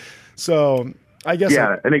emotion. So I guess.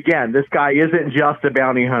 Yeah. And again, this guy isn't just a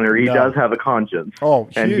bounty hunter. He does have a conscience. Oh,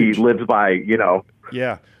 huge. And he lives by, you know,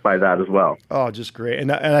 by that as well. Oh, just great.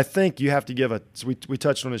 And I think you have to give we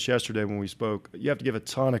touched on this yesterday when we spoke. You have to give a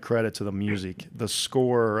ton of credit to the music, the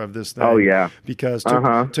score of this thing. Oh, yeah. Because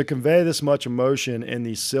to convey this much emotion in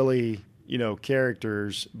these silly, you know,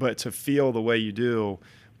 characters, but to feel the way you do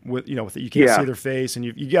with, you know, you can't see their face, and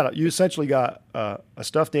you essentially got a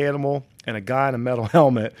stuffed animal and a guy in a metal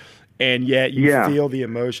helmet. And yet you feel the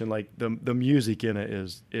emotion, like the music in it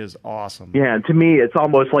is awesome. Yeah, and to me, it's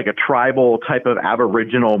almost like a tribal type of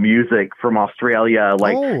Aboriginal music from Australia.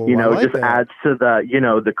 Like, you know, just adds to the, you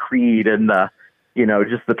know, the creed and the, you know,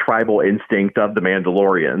 just the tribal instinct of the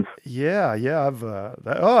Mandalorians. Yeah.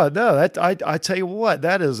 I tell you what,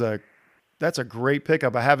 that's a great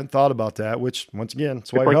pickup. I haven't thought about that, which, once again,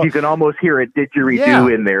 it's like you can almost hear a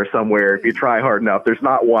didgeridoo in there somewhere if you try hard enough. There's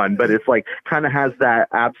not one, but it's like kind of has that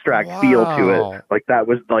abstract feel to it. Like that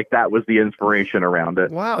was the inspiration around it.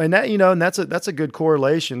 Wow, and that, you know, and that's a good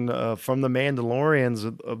correlation from the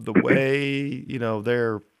Mandalorians of the way, you know,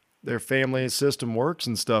 their family system works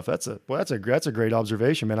and stuff. That's a great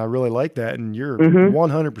observation, man. I really like that, and you're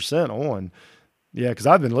 100% on. Yeah, because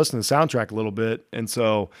I've been listening to the soundtrack a little bit, and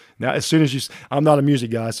so now as soon as I'm not a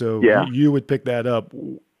music guy, so you would pick that up,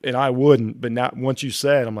 and I wouldn't. But now once you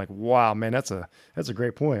say it, I'm like, wow, man, that's a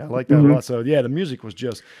great point. I like that a lot. So yeah, the music was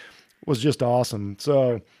just awesome.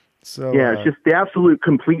 So it's just the absolute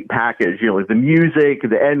complete package. You know, like the music,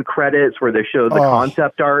 the end credits where they show the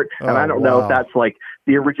concept art, and I don't know if that's like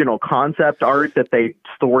the original concept art that they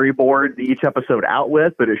storyboard each episode out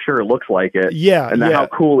with, but it sure looks like it. Yeah. And how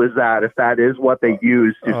cool is that if that is what they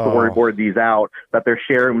use to storyboard these out, that they're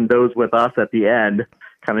sharing those with us at the end,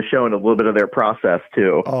 kind of showing a little bit of their process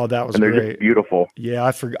too. Oh, that was great. And they're just beautiful.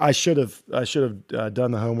 Yeah, I should have done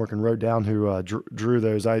the homework and wrote down who drew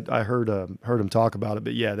those. I heard him talk about it,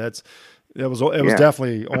 but yeah, it was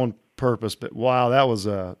definitely on purpose. But wow, that was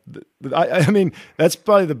I mean, that's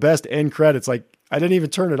probably the best end credits. Like, I didn't even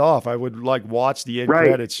turn it off. I would like watch the end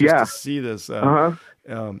credits just to see this. And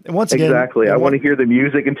once again, I want to hear the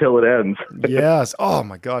music until it ends. Yes. Oh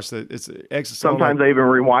my gosh, it's sometimes I even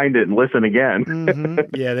rewind it and listen again.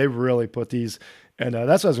 Yeah, they really put these, and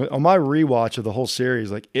that's what on my rewatch of the whole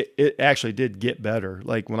series. Like it actually did get better.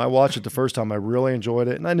 Like when I watched it the first time, I really enjoyed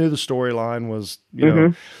it, and I knew the storyline was, you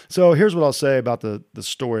know. So here's what I'll say about the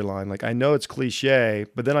storyline. Like, I know it's cliche,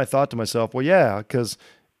 but then I thought to myself, well, yeah, because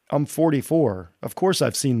I'm 44. Of course,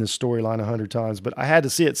 I've seen this storyline 100 times, but I had to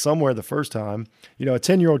see it somewhere the first time. You know, a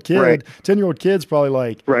 10-year-old kid, 10-year-old kid's probably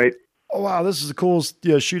like, oh wow, this is the coolest,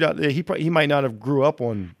 you know, shootout. He might not have grew up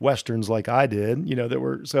on westerns like I did. You know, that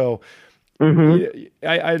were so.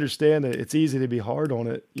 I understand that it's easy to be hard on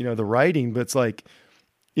it. You know, the writing, but it's like,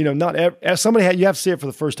 you know, as somebody you have to see it for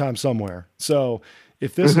the first time somewhere. So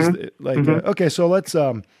if this is like okay, so let's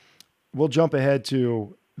we'll jump ahead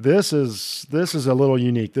to. This is a little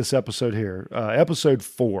unique, this episode here, episode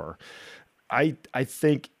 4. I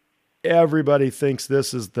think everybody thinks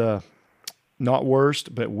this is the not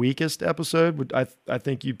worst, but weakest episode. I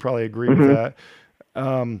think you'd probably agree with that.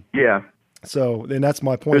 Yeah. So then that's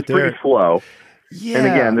my point there. It's pretty slow. Yeah. And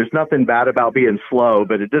again, there's nothing bad about being slow,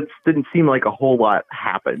 but it just didn't seem like a whole lot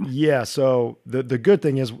happened. Yeah. So the good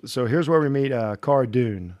thing is, so here's where we meet Cara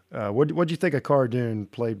Dune. What'd you think of Cara Dune,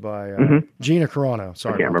 played by Gina Carano?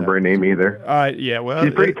 Sorry, I can't remember her name either. Yeah. Well,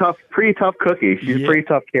 she's pretty tough cookie. She's a pretty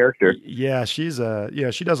tough character. Yeah. She does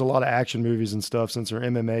a lot of action movies and stuff since her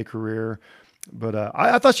MMA career, but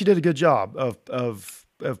I thought she did a good job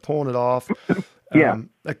of pulling it off.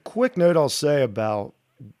 A quick note I'll say about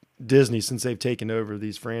Disney, since they've taken over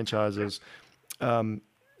these franchises.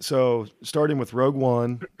 So starting with Rogue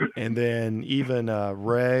One, and then even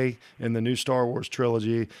Rey in the new Star Wars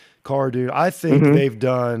trilogy, Cara Dune, I think they've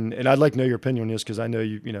done, and I'd like to know your opinion on this because I know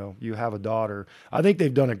you have a daughter. I think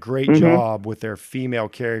they've done a great job with their female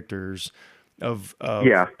characters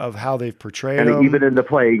Yeah. of how they've portrayed And them. even in the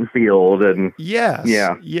playing field, and Yes.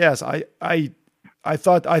 Yeah. Yes. I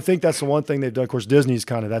think that's the one thing they've done. Of course, Disney's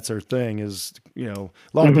kind of, that's their thing is, a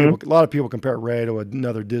lot of people compare Ray to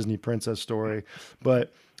another Disney princess story,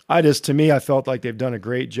 but to me, I felt like they've done a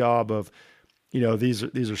great job of, these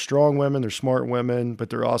are strong women, they're smart women, but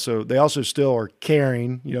they also still are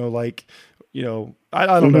caring, I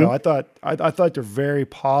don't know. I thought they're very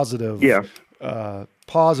positive. Yeah.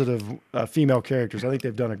 Positive female characters. I think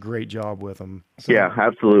they've done a great job with them. So, yeah,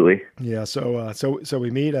 absolutely. yeah. So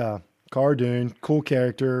we meet Cara Dune, cool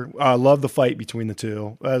character. I love the fight between the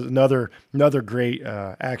two. Another great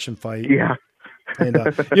action fight. Yeah. And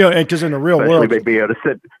and because in the real Especially world, they'd be able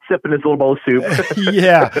to sip in his little bowl of soup.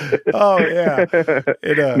 yeah. Oh yeah.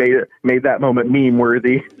 It made that moment meme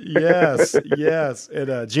worthy. Yes.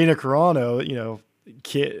 And Gina Carano,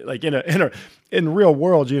 kid, like in the real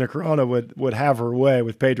world, Gina Carano would have her way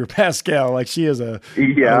with Pedro Pascal. Like she is a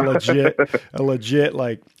legit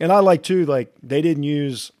like, and I like too, like they didn't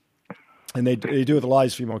use, and they do with a lot of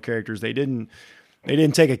these female characters. They didn't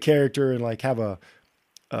take a character and like have a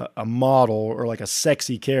model or like a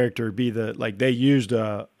sexy character be the, like they used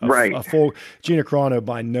a full. Gina Carano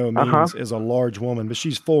by no means is a large woman, but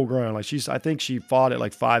she's full grown. Like I think she fought at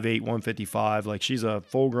like 5'8", 155. Like she's a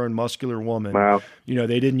full grown muscular woman. Wow.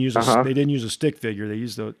 They didn't use a stick figure. They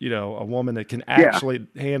used a woman that can actually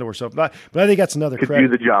handle herself. But I think that's another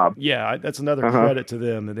credit. Do the job. Yeah, that's another credit to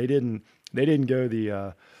them that they didn't go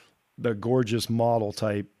the gorgeous model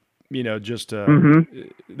type. Just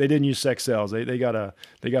they didn't use sex sells. They got a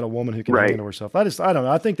woman who can handle herself. I don't know.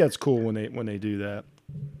 I think that's cool when they do that.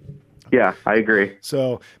 Yeah, I agree.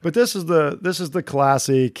 So, but this is the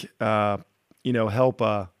classic. Help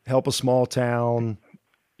a small town.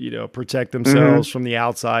 Protect themselves from the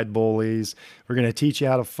outside bullies. We're going to teach you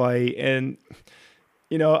how to fight, and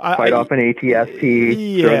fight off an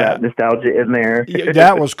ATST. Throw that nostalgia in there. Yeah,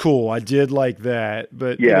 that was cool. I did like that,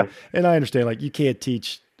 but yeah, and I understand like you can't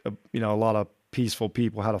teach a lot of peaceful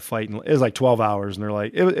people how to fight. And it was like 12 hours, and they're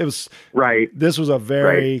like, it was right. This was a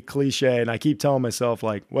very cliche, and I keep telling myself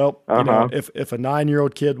like, well, if a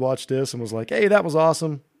 9-year-old kid watched this and was like, hey, that was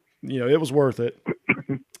awesome, it was worth it.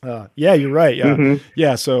 Yeah, you're right. Yeah,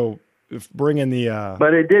 yeah. So if bringing the,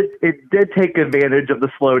 but it did take advantage of the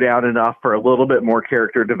slowdown enough for a little bit more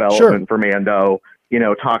character development for Mando.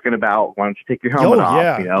 Talking about why don't you take your helmet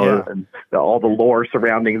off? And all the lore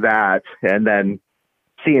surrounding that, and then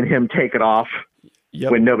seeing him take it off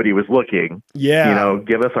when nobody was looking. Yeah.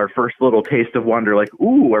 Give us our first little taste of wonder. Like,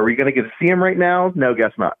 ooh, are we going to get to see him right now? No,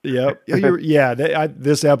 guess not. Yep.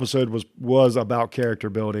 This episode was about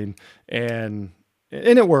character building, and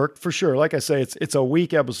it worked for sure. Like I say, it's a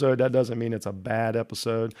weak episode. That doesn't mean it's a bad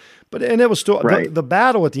episode, and it was still the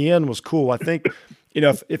battle at the end was cool. I think,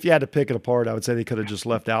 if you had to pick it apart, I would say they could have just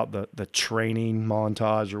left out the training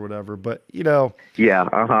montage or whatever. But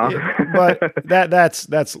but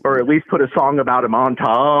that's or at least put a song about a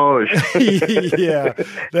montage. Yeah,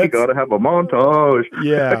 you got to have a montage.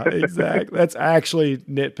 Yeah, exactly. That's actually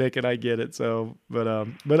nitpicking. I get it. So, but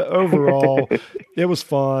overall, it was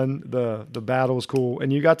fun. The battle was cool,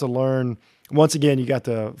 and you got to learn once again. You got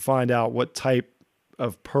to find out what type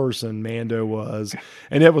of person Mando was,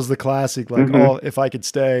 and it was the classic like, oh, if I could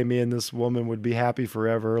stay, me and this woman would be happy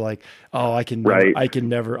forever. Like, oh, I can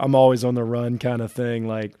never. I'm always on the run, kind of thing.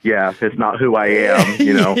 Like, yeah, it's not who I am.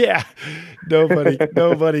 Yeah,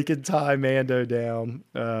 nobody can tie Mando down,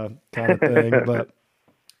 kind of thing. But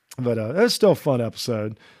it was still a fun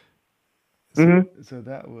episode. So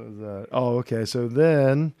that was okay. So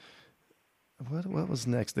then. What was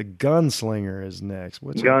next? The Gunslinger is next.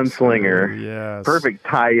 Gunslinger. Yes. Perfect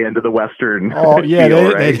tie into the Western. Oh yeah,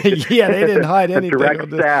 feel, they didn't hide anything. Direct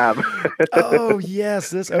stab. Oh yes,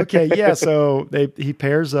 So he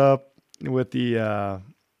pairs up with the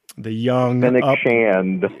young Fennec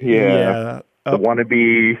Shand. Yeah. The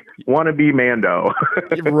wannabe Mando.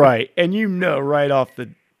 Right, and right off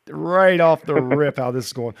the rip how this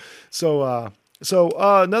is going. So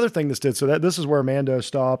another thing this did, this is where Mando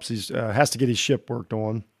stops. He's has to get his ship worked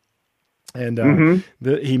on, and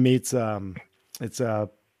he meets it's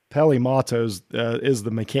Peli Matos is the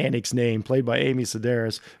mechanic's name, played by Amy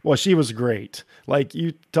Sedaris. Well, she was great. Like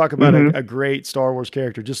you talk about a great Star Wars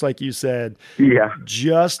character, just like you said. Yeah,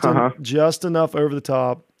 just enough over the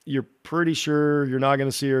top. You're pretty sure you're not going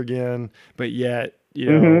to see her again, but yet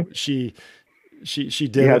she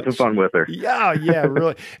did. You had some fun with her. Yeah,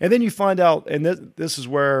 really. And then you find out, and this is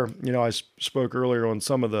where, I spoke earlier on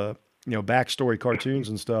some of the, backstory cartoons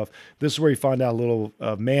and stuff. This is where you find out a little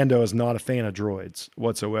Mando is not a fan of droids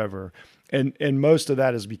whatsoever. And most of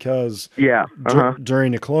that is because Yeah.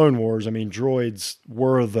 during the Clone Wars, I mean, droids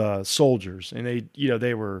were the soldiers, and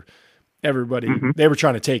they were everybody. They were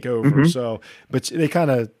trying to take over. So, but they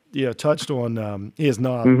kind of touched on he is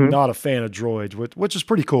not a fan of droids, which is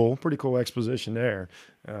pretty cool. Pretty cool exposition there.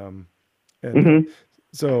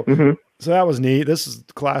 So that was neat. This is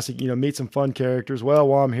classic. Meet some fun characters. Well,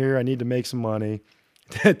 while I'm here, I need to make some money.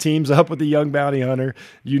 Teams up with the young bounty hunter.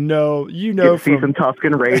 See some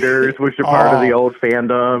Tusken Raiders, which are part of the old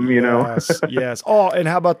fandom. Yes. Oh, and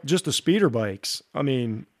how about just the speeder bikes? I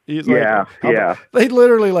mean, he's they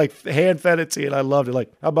literally like hand fed it to you, and I loved it.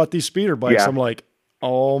 Like, how about these speeder bikes? I'm like,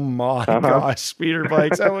 oh my gosh, speeder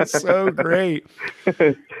bikes! That was so great.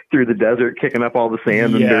 Through the desert, kicking up all the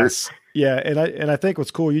sand and dirt. Yeah, and I think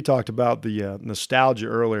what's cool, you talked about the nostalgia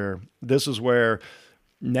earlier. This is where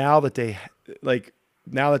now that they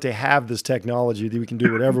have this technology that we can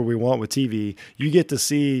do whatever we want with TV, you get to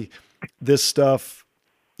see this stuff,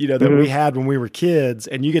 that we had when we were kids,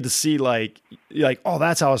 and you get to see like, oh,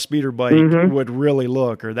 that's how a speeder bike would really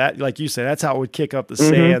look, or that, like you said, that's how it would kick up the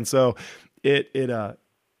sand. So it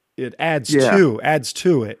adds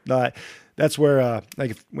to it. That's where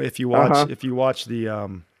like if you watch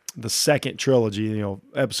the second trilogy,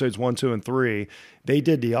 episodes 1, 2, and 3, they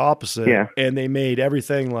did the opposite, and they made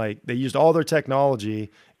everything they used all their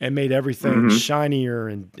technology and made everything shinier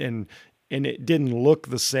and it didn't look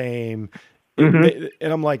the same. And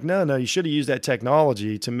I'm like, no, you should have used that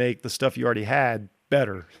technology to make the stuff you already had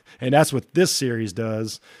better. And that's what this series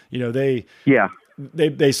does. They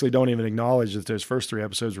basically don't even acknowledge that those first 3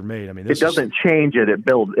 episodes were made. I mean, it doesn't change it. It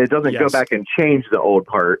builds. It doesn't go back and change the old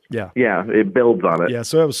part. Yeah. It builds on it. Yeah.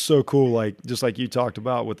 So it was so cool. Like, just like you talked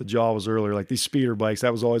about with the Jawas earlier, like these speeder bikes,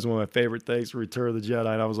 that was always one of my favorite things for Return of the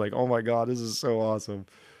Jedi. And I was like, oh my God, this is so awesome.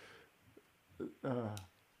 And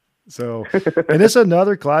this is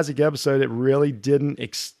another classic episode that really didn't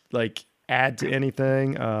add to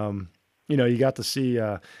anything. You got to see,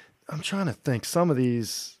 I'm trying to think some of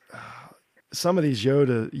these Baby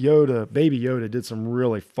Yoda did some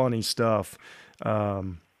really funny stuff.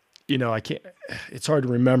 It's hard to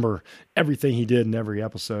remember everything he did in every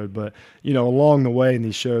episode, but along the way in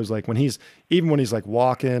these shows, like when he's like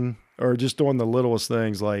walking or just doing the littlest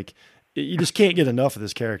things, like you just can't get enough of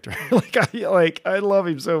this character. I love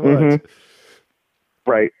him so much.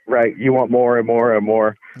 Right. You want more and more and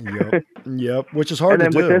more. Yep. Which is hard to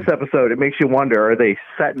do. And then with this episode, it makes you wonder, are they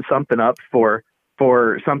setting something up for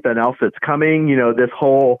something else that's coming? This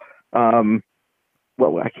whole, I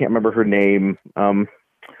can't remember her name.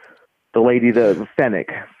 The lady, the Fennec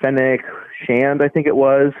Shand, I think it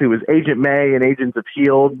was, who was Agent May in Agents of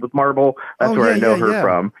S.H.I.E.L.D. with Marvel. That's where I know her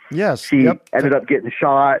from. Yes. She ended up getting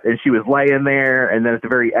shot, and she was laying there, and then at the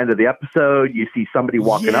very end of the episode, you see somebody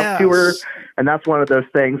walking up to her, and that's one of those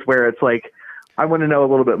things where it's like, I want to know a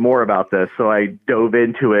little bit more about this, so I dove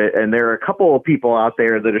into it, and there are a couple of people out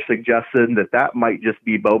there that are suggesting that might just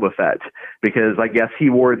be Boba Fett, because I guess he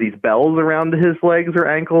wore these bells around his legs or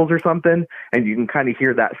ankles or something, and you can kind of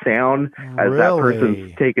hear that sound as that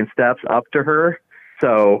person's taking steps up to her.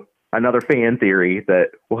 So another fan theory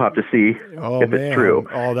that we'll have to see if it's true.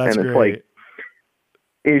 Oh, that's and it's great. Like,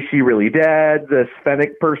 is she really dead, this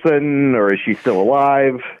Fennec person, or is she still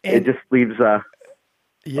alive? It just leaves a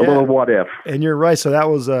little what if. And you're right. So that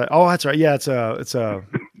was that's right. Yeah, it's I'll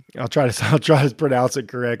try to pronounce it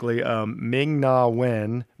correctly. Ming-Na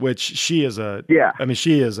Wen, which she is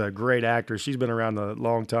she is a great actress. She's been around a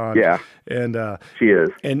long time. Yeah. And she is.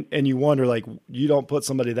 And you wonder, like, you don't put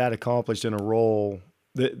somebody that accomplished in a role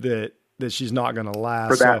that she's not going to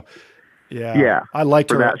last. For that. Yeah. I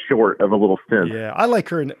liked her that short of a little stint. Yeah. I like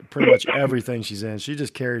her in pretty much everything she's in. She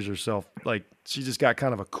just carries herself like she just got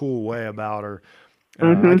kind of a cool way about her.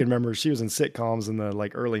 I can remember she was in sitcoms in the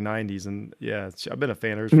early 90s, and I've been a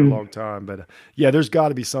fan of hers for a long time, but there's got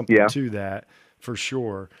to be something to that for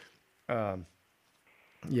sure. But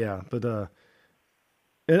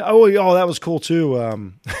that was cool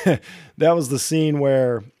too. That was the scene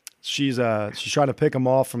where she's trying to pick him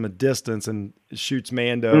off from a distance and shoots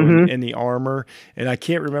Mando in the armor, and I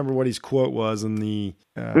can't remember what his quote was. And the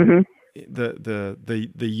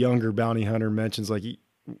younger bounty hunter mentions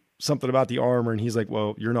something about the armor, and he's like,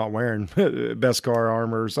 "Well, you're not wearing Beskar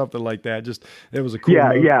armor," or something like that. Just it was a cool.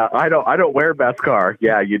 Yeah, yeah. I don't wear Beskar.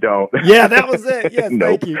 Yeah, you don't. Yeah, that was it. Yes,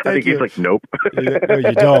 nope. Thank you. I think he's like, nope. No,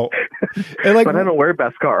 you don't. And but I don't wear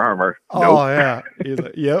Beskar armor. Oh nope. yeah. He's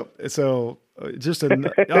like, yep. So just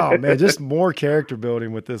just more character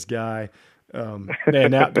building with this guy.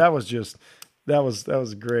 Man, that was just. That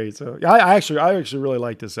was great. So I actually really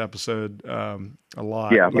liked this episode a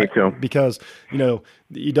lot. Yeah, me too. Because you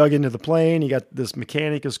dug into the plane. You got this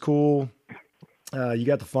mechanic is cool. You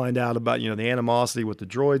got to find out about, the animosity with the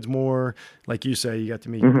droids more. Like you say, you got to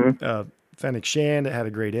meet Fennec Shand. It had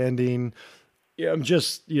a great ending. Yeah, I'm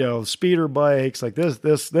just, speeder bikes. Like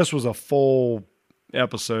this was a full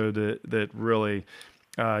episode that really,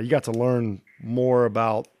 you got to learn more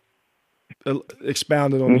about,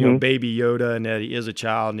 expounded on, baby Yoda, and that he is a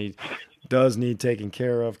child and he does need taken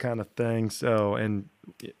care of, kind of thing. So, and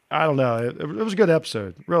I don't know, it was a good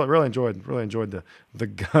episode. Really enjoyed the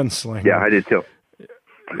gunslinger. Yeah, I did too.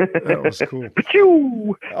 That was cool.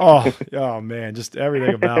 Oh, man, just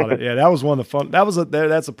everything about it. Yeah, that was one of the fun.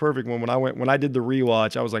 That's a perfect one. When I did the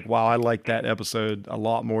rewatch, I was like, wow, I liked that episode a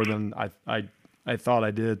lot more than I thought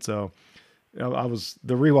I did. So, the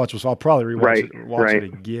rewatch was. I'll probably watch it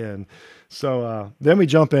again. So then we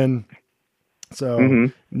jump in. So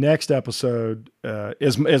next episode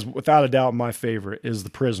is without a doubt my favorite, is The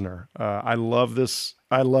Prisoner. I love this.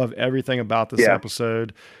 I love everything about this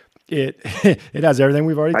episode. It has everything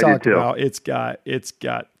we've already talked about. It's got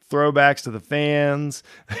throwbacks to the fans.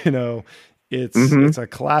 It's a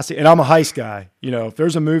classic. And I'm a heist guy. If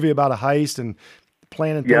there's a movie about a heist and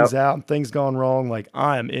planning things out and things gone wrong, like,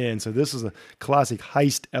 I am in. So this is a classic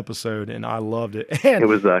heist episode, and I loved it. And it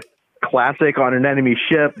was a classic on an enemy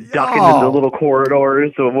ship, ducking into little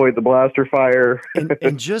corridors to avoid the blaster fire.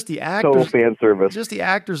 and just the actors, total fan service. Just the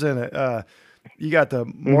actors in it. You got the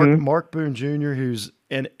Mark Boone Jr.,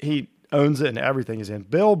 he owns it and everything is in.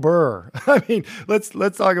 Bill Burr. I mean, let's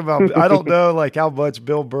talk about. I don't know like how much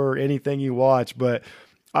Bill Burr anything you watch, but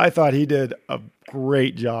I thought he did a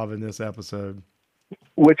great job in this episode.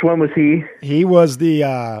 Which one was he? He was the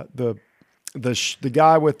guy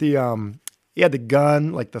with the he had the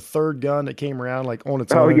gun, like the third gun that came around like on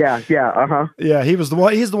its own. Oh yeah, Yeah, he was the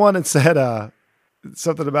one. He's the one that said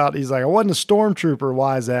something about, he's like, I wasn't a stormtrooper,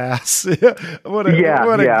 wise ass. what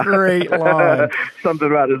a great line. Something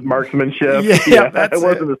about his marksmanship. That's it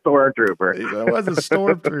wasn't a stormtrooper. It wasn't a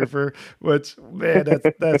stormtrooper, which, man,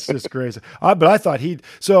 that's just crazy. But I thought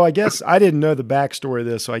so I guess I didn't know the backstory of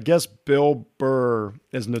this. So I guess Bill Burr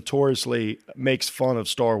is notoriously makes fun of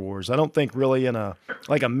Star Wars. I don't think really in a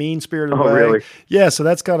mean-spirited way. Really? Yeah, so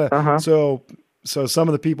that's kind of, So some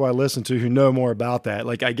of the people I listen to who know more about that,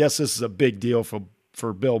 like, I guess this is a big deal for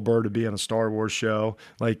Bill Burr to be on a Star Wars show,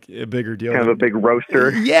 like a bigger deal. Kind of a big roaster.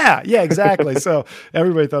 Yeah, exactly. So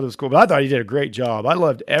everybody thought it was cool, but I thought he did a great job. I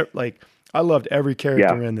loved every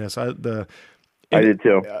character in this. I did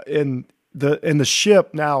too. In the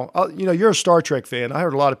ship. Now, you're a Star Trek fan. I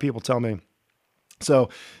heard a lot of people tell me. So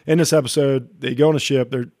in this episode, they go on a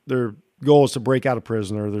ship. They're goal is to break out a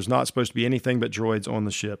prisoner. There's not supposed to be anything but droids on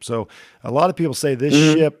the ship. So a lot of people say this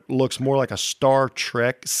ship looks more like a Star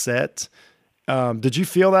Trek set. Did you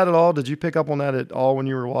feel that at all? Did you pick up on that at all when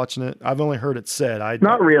you were watching it? I've only heard it said.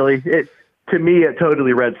 Not really. To me, it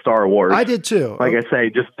totally read Star Wars. I did too. Like I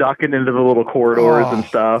say, just ducking into the little corridors and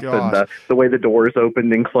stuff, gosh. And the way the doors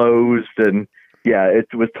opened and closed. And yeah,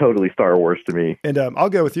 it was totally Star Wars to me. And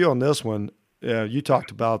I'll go with you on this one. You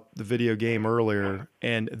talked about the video game earlier,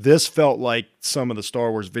 and this felt like some of the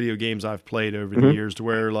Star Wars video games I've played over the years, to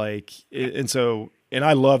where and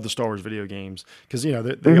I love the Star Wars video games because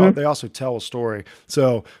they also tell a story.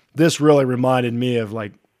 So this really reminded me of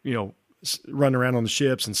running around on the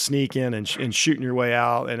ships and sneaking and shooting your way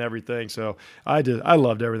out and everything. So I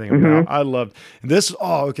loved everything about. I loved this.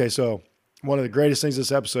 Oh, okay. So one of the greatest things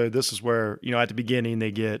this episode. This is where at the beginning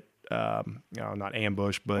they get not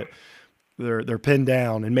ambushed, but they're pinned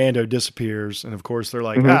down and Mando disappears. And of course they're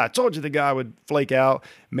like, I told you the guy would flake out.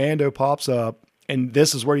 Mando pops up, and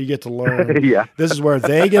this is where you get to learn. This is where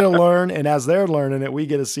they get to learn. And as they're learning it, we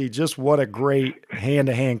get to see just what a great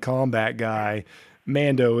hand-to-hand combat guy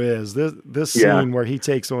Mando is. This scene where he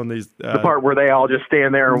takes on these, the part where they all just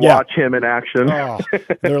stand there and watch him in action.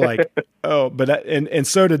 They're like, but and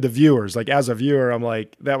so did the viewers. Like, as a viewer, I'm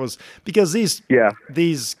like, that was because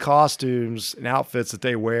these costumes and outfits that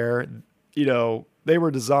they wear, they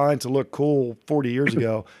were designed to look cool 40 years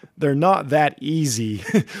ago. They're not that easy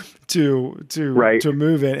to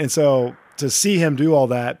move in. And so to see him do all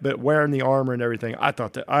that, but wearing the armor and everything, I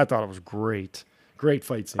thought it was great. Great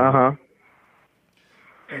fight scene.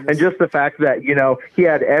 And just the fact that, he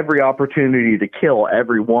had every opportunity to kill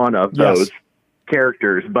every one of those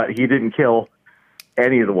characters, but he didn't kill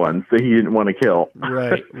any of the ones that he didn't want to kill.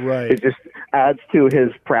 Right. It just adds to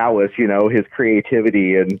his prowess, his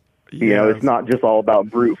creativity, and it's not just all about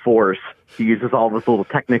brute force. He uses all those little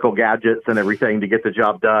technical gadgets and everything to get the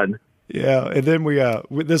job done. Yeah, and then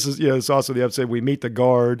this is it's also the episode we meet the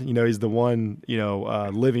guard. He's the one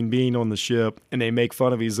living being on the ship, and they make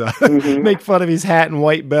fun of his make fun of his hat and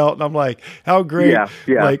white belt. And I'm like, how great! Yeah,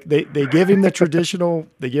 yeah. Like they give him the traditional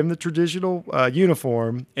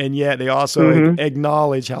uniform, and yet they also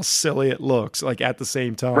acknowledge how silly it looks. Like at the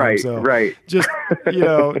same time, Right, so right. just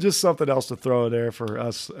just something else to throw in there for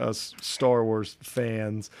us Star Wars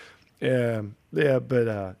fans. Yeah,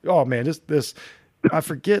 but oh man, this. I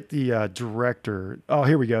forget the director. Oh,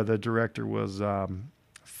 here we go. The director was Famu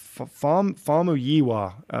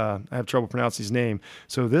Yiwa. I have trouble pronouncing his name.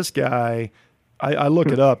 So this guy, I look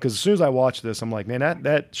it up because as soon as I watched this, I'm like, man,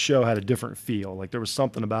 that show had a different feel. Like there was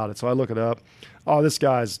something about it. So I look it up. Oh, this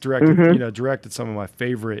guy's directed, directed some of my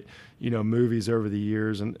favorite, movies over the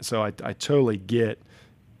years, and so I totally get,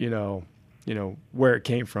 where it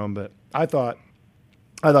came from. But I thought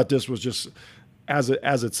this was just. As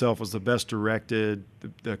itself was the best directed,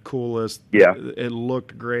 the coolest. Yeah, it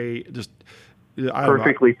looked great. Just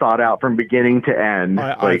perfectly thought out from beginning to end.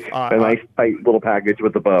 A nice tight little package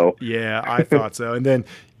with the bow. Yeah, I thought so. And then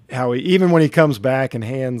how even when he comes back and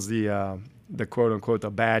hands the quote unquote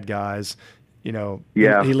the bad guys, he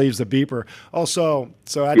leaves the beeper. Also,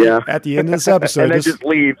 so at the end of this episode, and then just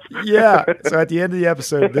leaves. Yeah. So at the end of the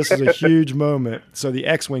episode, this is a huge moment. So the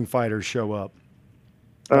X-wing fighters show up.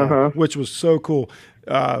 Which was so cool.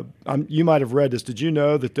 You might have read this. Did you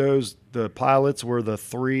know that the pilots were the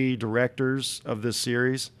 3 directors of this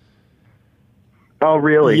series? Oh,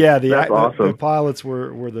 really? Yeah, that's awesome. The pilots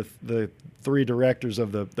were the 3 directors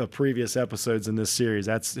of the previous episodes in this series.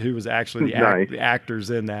 That's who was actually the actors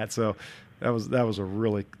in that. So that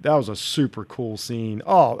was a super cool scene.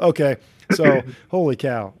 Oh, okay. So holy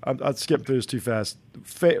cow! I skipped through this too fast.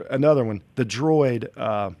 Another one, the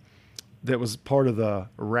droid. That was part of the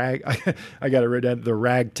I got it written down, the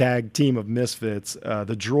ragtag team of misfits.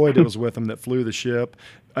 The droid that was with them that flew the ship.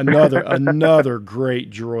 Another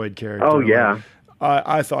great droid character. Oh yeah.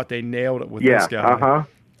 I thought they nailed it with this guy.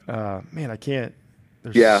 Man, I can't.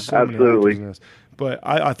 There's so absolutely. Many but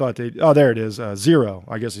I thought there it is. Zero.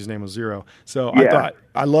 I guess his name was Zero. So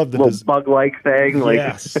I loved the little bug-like thing. Like,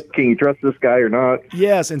 yes. Can you trust this guy or not?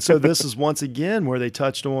 Yes. And so this is once again where they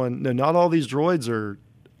touched on. No, not all these droids are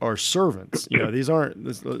servants. These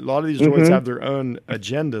aren't. A lot of these droids have their own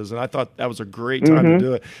agendas, and I thought that was a great time to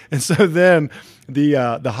do it. And so then the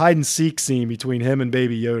hide and seek scene between him and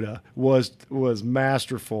Baby Yoda was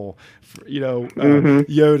masterful.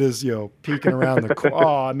 Yoda's peeking around the.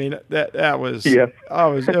 Oh, I mean that was. Yeah.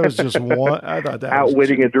 It was just one. I thought that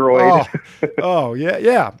outwitting a droid. Oh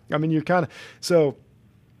yeah. I mean you kind of so.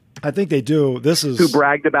 I think they do. This is who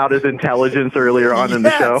bragged about his intelligence earlier on in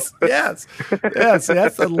the show. Yes. That's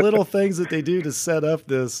the little things that they do to set up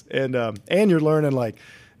this, and you're learning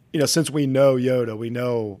since we know Yoda, we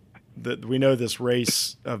know this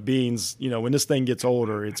race of beings. When this thing gets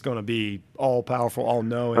older, it's going to be all powerful, all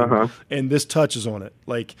knowing, and this touches on it.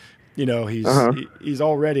 He's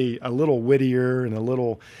already a little wittier and a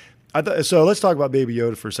little. So let's talk about Baby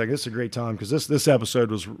Yoda for a second. This is a great time because this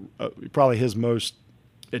episode was probably his most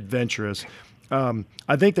adventurous. I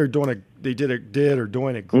think they're doing a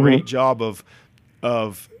great job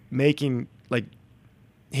of making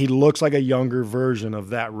he looks like a younger version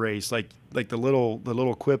of that race. Like the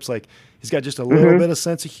little quips, like he's got just a little bit of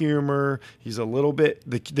sense of humor. He's a little bit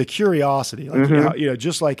the curiosity,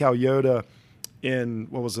 just like how Yoda in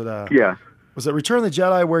what was it? Was it Return of the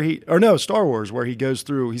Jedi Star Wars where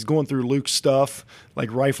he's going through Luke's stuff,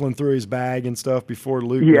 like rifling through his bag and stuff before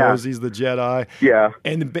Luke knows he's the Jedi. Yeah.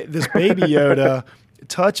 And this Baby Yoda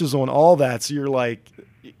touches on all that. So you're like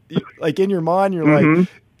in your mind, you're like,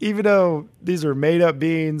 even though these are made up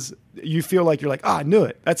beings, you feel like you're like, I knew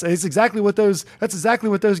it. That's exactly what those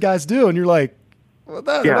guys do. And you're like,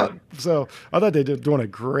 so I thought they did doing a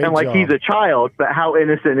great job. And he's a child, but how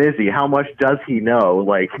innocent is he? How much does he know?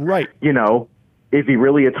 Right. Is he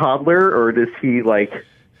really a toddler or does he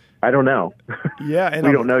I don't know. Yeah, and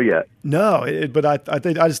we don't know yet. No, but I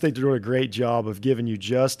just think they're doing a great job of giving you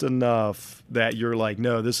just enough that you're like,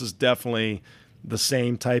 no, this is definitely the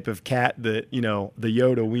same type of cat that the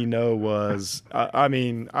Yoda we know was. I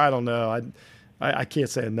mean, I don't know. I can't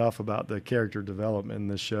say enough about the character development in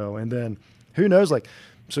this show, and then. Who knows?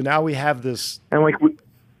 So now we have this. And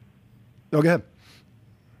go ahead.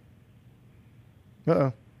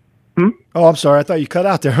 Uh-oh. Oh, I'm sorry. I thought you cut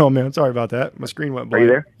out there. Oh, man. Sorry about that. My screen went blank. Are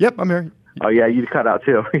you there? Yep, I'm here. Oh, yeah, you cut out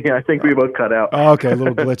too. Yeah, I think we both cut out. Oh, okay. A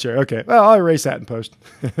little glitch there. Okay. Well, I'll erase that in post.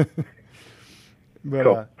 But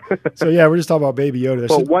cool. So, yeah, we're just talking about Baby Yoda.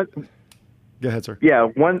 Well, Go ahead, sir. Yeah,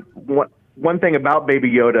 one thing about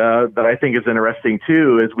Baby Yoda that I think is interesting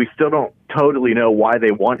too is we still don't totally know why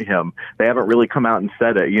they want him. They haven't really come out and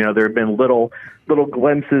said it. You know, there have been little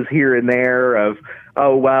glimpses here and there of,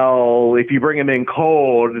 oh, well, if you bring him in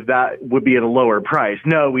cold, that would be at a lower price.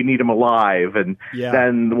 No, we need him alive. And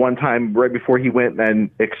then the one time right before he went and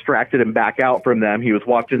extracted him back out from them, he was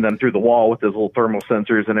watching them through the wall with his little thermal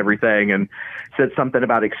sensors and everything, and said something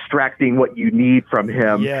about extracting what you need from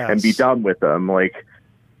him and be done with them. Like,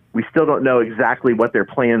 we still don't know exactly what their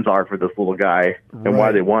plans are for this little guy and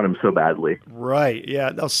why they want him so badly. Right. Yeah.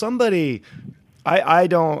 Now, somebody,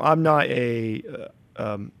 I'm not a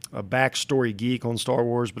backstory geek on Star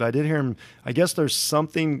Wars, but I did hear him. I guess there's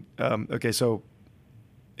something. Okay, so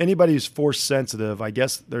anybody who's force sensitive, I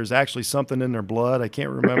guess there's actually something in their blood. I can't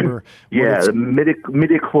remember. The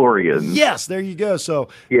midichlorians. Yes, there you go. So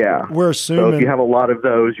we're assuming. So if you have a lot of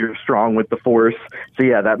those, you're strong with the force.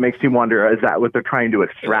 So that makes me wonder: is that what they're trying to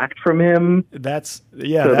extract from him?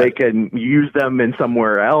 So they can use them in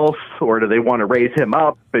somewhere else, or do they want to raise him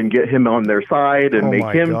up and get him on their side and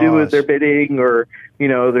make him do their bidding? Or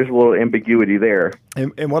there's a little ambiguity there.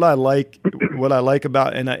 And what I like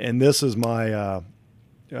about and this is my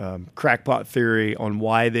crackpot theory on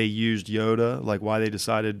why they used Yoda, like why they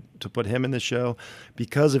decided to put him in the show,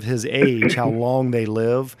 because of his age, how long they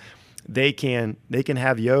live. They can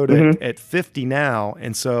have Yoda at 50 now,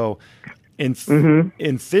 and so in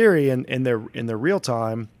theory, in their real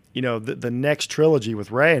time, the next trilogy with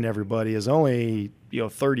Rey and everybody is only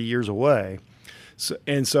 30 years away. So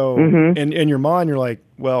in your mind, you're like,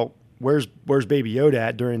 well, where's Baby Yoda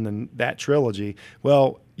at during that trilogy?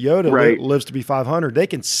 Well, Yoda lives to be 500. They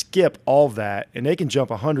can skip all of that, and they can jump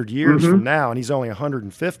 100 years from now, and he's only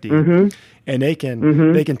 150. And they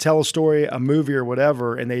can tell a story, a movie, or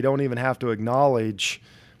whatever, and they don't even have to acknowledge,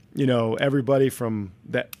 everybody from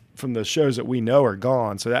the shows that we know are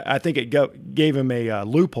gone. So I think it gave him a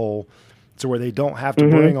loophole to where they don't have to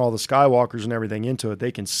bring all the Skywalkers and everything into it.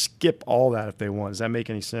 They can skip all that if they want. Does that make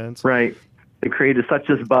any sense? Right. They created such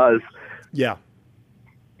this buzz. Yeah.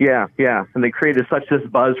 Yeah. And they created such this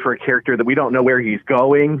buzz for a character that we don't know where he's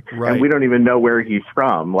going, and we don't even know where he's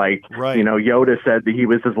from. Like, Yoda said that he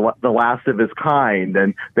was the last of his kind,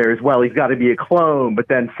 and he's got to be a clone. But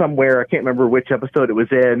then somewhere, I can't remember which episode it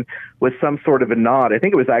was in, was some sort of a nod. I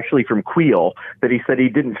think it was actually from Queel, that he said he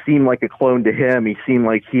didn't seem like a clone to him. He seemed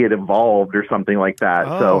like he had evolved or something like that.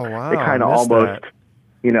 They kind of almost,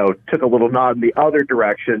 took a little nod in the other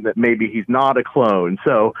direction that maybe he's not a clone.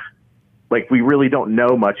 So, like, we really don't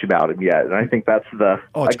know much about him yet. And I think that's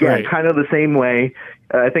kind of the same way.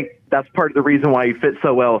 I think that's part of the reason why he fits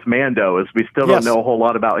so well with Mando, is we still don't know a whole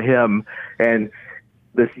lot about him. And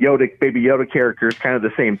this Baby Yoda character is kind of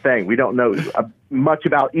the same thing. We don't know much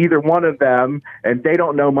about either one of them, and they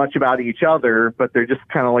don't know much about each other, but they're just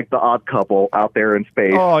kind of like the odd couple out there in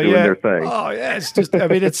space doing their thing. Oh, yeah. It's just,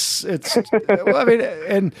 and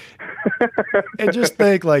just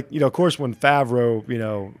think, like, of course, when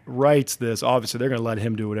Favreau, writes this, obviously they're going to let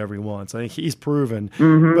him do whatever he wants. I think he's proven.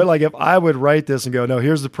 But, like, if I would write this and go, no,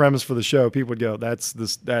 here's the premise for the show, people would go, that's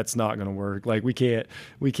not going to work. Like, we can't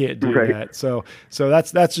do that. So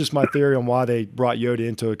that's just my theory on why they brought Yoda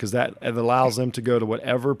into it, because it allows them to go to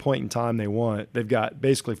whatever point in time they want. They've got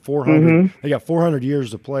basically 400. They got 400 years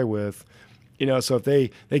to play with. So if they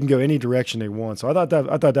can go any direction they want. So I thought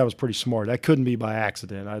that was pretty smart. That couldn't be by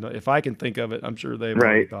accident. If I can think of it, I'm sure they've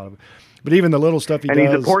already thought of it. But even the little stuff he does. He's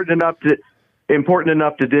important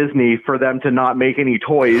enough to Disney for them to not make any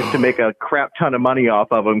toys to make a crap ton of money off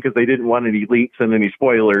of them, because they didn't want any leaks and any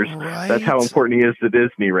spoilers. Right. That's how important he is to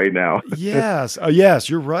Disney right now. Yes. Yes,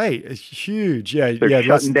 you're right. It's huge. Yeah. They're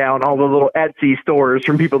shutting down all the little Etsy stores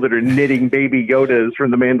from people that are knitting Baby Yodas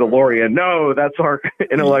from The Mandalorian. No, that's our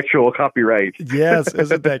intellectual copyright. Yes.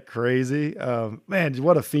 Isn't that crazy? Man,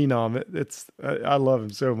 what a phenom. I love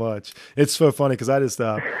him so much. It's so funny because I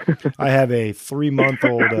have a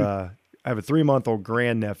 3-month-old I have a 3-month-old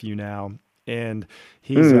grandnephew now, and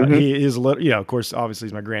he is a little, of course, obviously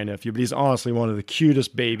he's my grandnephew, but he's honestly one of the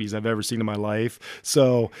cutest babies I've ever seen in my life.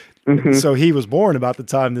 So he was born about the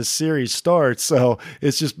time this series starts. So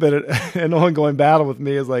it's just been an ongoing battle with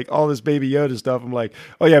me, is like all this Baby Yoda stuff. I'm like,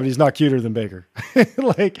 oh yeah, but he's not cuter than Baker.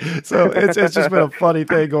 So it's just been a funny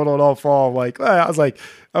thing going on all fall. Like, I was like,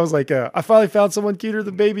 I finally found someone cuter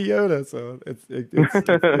than Baby Yoda. So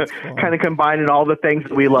it's kind of combining all the things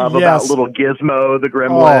that we love about little Gizmo, the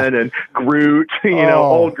Gremlin, and Groot.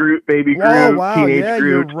 Old Groot, Baby Groot, teenage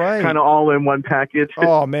Groot, kind of all in one package.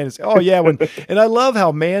 Oh man, and I love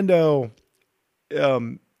how Mando,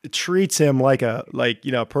 treats him like a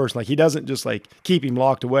person. Like he doesn't just like keep him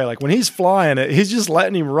locked away. Like when he's flying it, he's just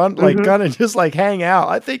letting him run, like kind of just like hang out.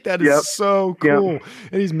 I think that is so cool.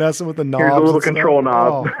 And he's messing with the knobs. Here's a little control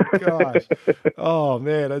knob. Oh gosh. Oh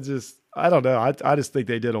man, I don't know. I just think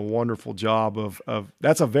they did a wonderful job of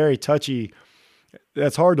that's a very touchy.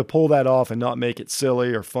 That's hard to pull that off and not make it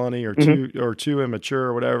silly or funny or too immature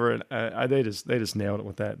or whatever. And they just nailed it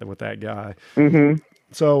with that guy.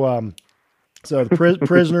 So the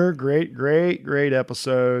Prisoner, great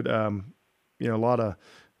episode. A lot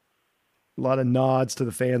of nods to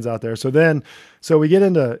the fans out there. So we get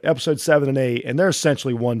into episode 7 and 8, and they're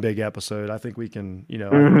essentially one big episode. I think we can,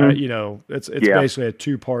 it's basically a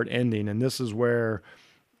 2-part ending, and this is where,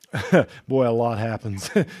 boy, a lot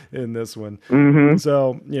happens in this one.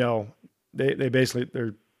 So they basically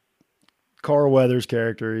they're. Carl Weathers'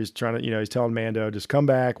 character, he's trying to, he's telling Mando, just come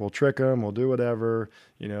back, we'll trick him, we'll do whatever.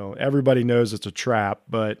 Everybody knows it's a trap,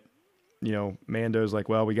 but, Mando's like,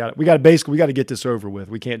 well, we got to get this over with.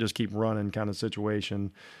 We can't just keep running kind of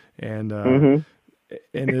situation. And,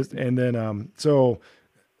 so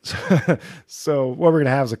what we're going to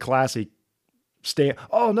have is a classic stand.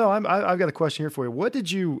 Oh no, I've got a question here for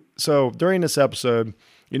you. So during this episode,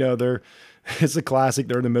 it's a classic.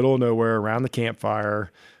 They're in the middle of nowhere around the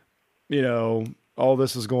campfire. All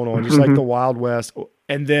this is going on, just like the Wild West.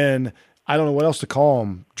 And then I don't know what else to call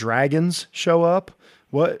them. Dragons show up.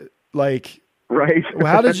 What, like, right?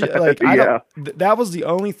 How did you like? That was the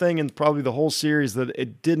only thing in probably the whole series that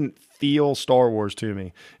it didn't feel Star Wars to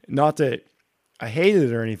me. Not that I hated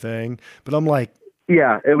it or anything, but I'm like,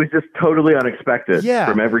 yeah, it was just totally unexpected.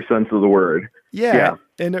 From every sense of the word. Yeah.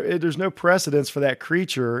 And there's no precedence for that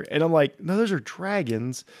creature. And I'm like, no, those are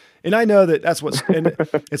dragons. And I know that's and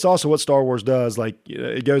it's also what Star Wars does. Like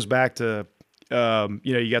it goes back to,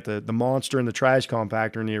 you got the monster in the trash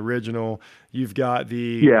compactor in the original. You've got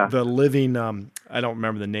the living, I don't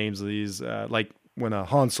remember the names of these, like when a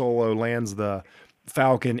Han Solo lands the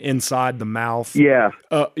Falcon inside the mouth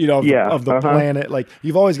of the planet. Like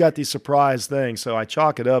you've always got these surprise things. So I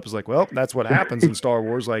chalk it up as like, well, that's what happens in Star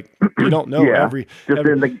Wars. Like you don't know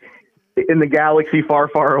in the galaxy far,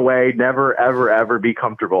 far away, never, ever, ever be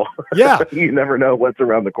comfortable. Yeah. You never know what's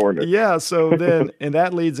around the corner. Yeah. So then, and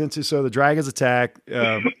that leads into, the dragons attack.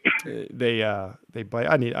 They bite.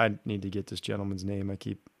 I need to get this gentleman's name.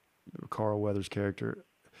 Carl Weathers' character.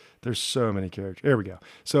 There's so many characters. There we go.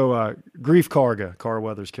 So Grief Karga, Carl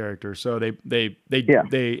Weathers' character. So they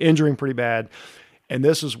injure him pretty bad. And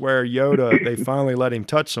this is where Yoda, they finally let him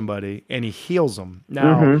touch somebody and he heals them.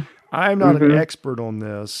 Now, I'm not an expert on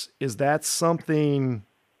this. Is that something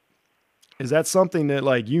that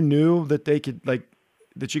like you knew that they could like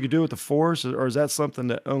that you could do with the Force, or is that something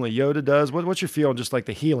that only Yoda does? What's your feel on just like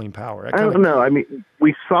the healing power? I don't know. I mean,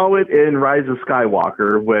 we saw it in Rise of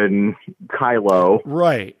Skywalker when Kylo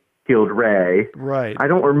healed Rey. Right. I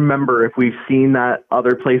don't remember if we've seen that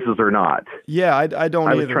other places or not. Yeah, I don't.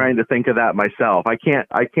 I was trying to think of that myself. I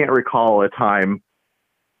can't recall a time.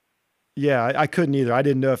 Yeah, I couldn't either. I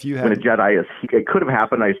didn't know if you had. When a Jedi it could have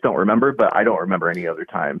happened. I just don't remember, but I don't remember any other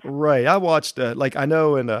times. Right. I watched I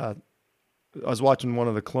know I was watching one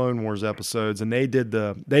of the Clone Wars episodes, and they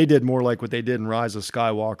did more like what they did in Rise of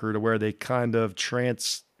Skywalker, to where they kind of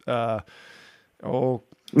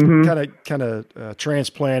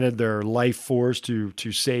transplanted their life force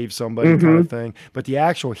to save somebody kind of thing. But the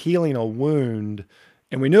actual healing a wound,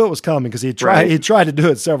 and we knew it was coming because he tried to do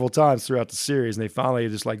it several times throughout the series, and they finally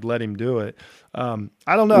just like let him do it. I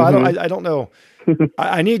don't know. I don't know.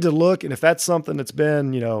 I need to look, and if that's something that's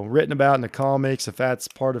been, written about in the comics, if that's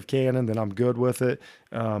part of canon, then I'm good with it.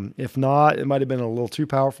 If not, it might have been a little too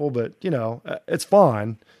powerful, but it's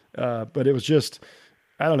fine. But it was just,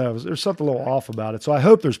 I don't know, there's something a little off about it. So I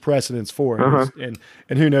hope there's precedence for it,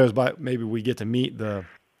 and who knows, maybe we get to meet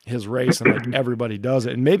his race and like everybody does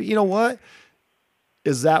it, and maybe what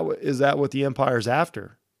is that what the Empire's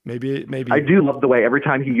after? Maybe I do love the way every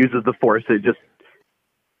time he uses the Force, it just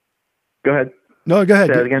go ahead. No, go ahead.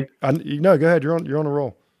 Say that again. No, go ahead. You're on a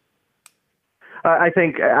roll. I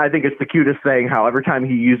think it's the cutest thing how every time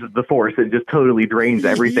he uses the Force, it just totally drains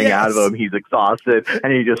everything out of him. He's exhausted,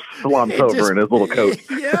 and he just slumps over in his little coat.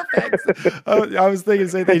 Yeah, I was thinking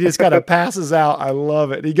the same thing. He just kind of passes out. I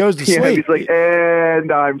love it. He goes to sleep. He's like,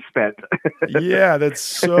 and I'm spent. Yeah, that's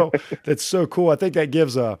so cool. I think that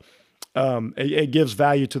gives it gives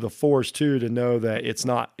value to the Force too, to know that it's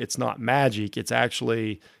not magic. It's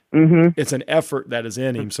actually it's an effort that is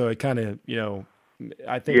in him. So it kind of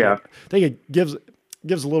I think it gives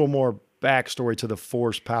a little more backstory to the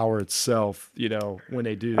Force power itself, when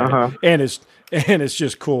they do that. And it's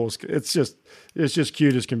just cool. It's just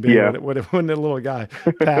cute as can be when the little guy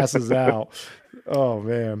passes out. Oh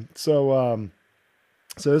man. So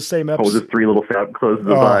this same episode, just 3 little fat closes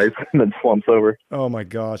his eyes and then slumps over. Oh my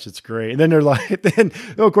gosh, it's great. And then they're like, then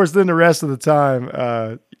the rest of the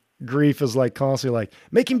time, Grief is like constantly like,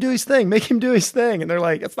 make him do his thing. And they're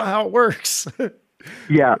like, that's not how it works.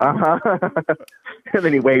 Yeah. And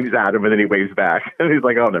then he waves at him and then he waves back. And he's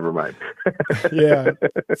like, oh, never mind. Yeah.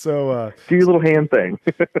 So, do your little hand thing.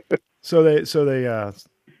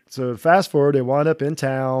 So fast forward, they wind up in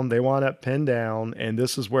town, they wind up pinned down. And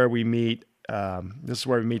this is where we meet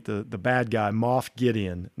the bad guy, Moff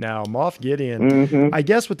Gideon. Now, Moff Gideon, I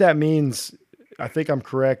guess what that means, I think I'm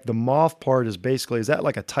correct. The Moff part is that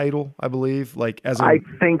like a title, I believe? Like I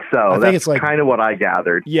think so. That's like kind of what I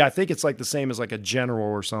gathered. Yeah, I think it's like the same as like a general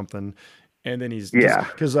or something. And then he's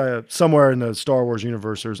because somewhere in the Star Wars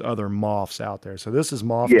universe, there's other Moffs out there. So this is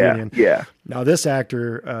Moff Gideon. Yeah. Now this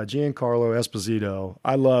actor, Giancarlo Esposito,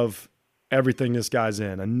 I love everything this guy's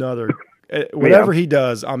in. Whatever he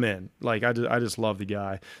does, I'm in. Like I just love the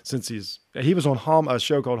guy since he was on a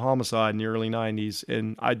show called Homicide in the early '90s,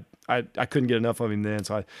 and I couldn't get enough of him then.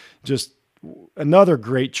 So another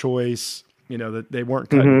great choice. That they weren't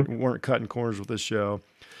cutting corners with this show.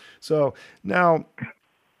 So now,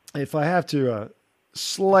 if I have to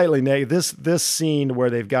slightly negative this scene where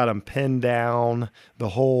they've got him pinned down, the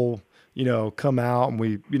whole come out and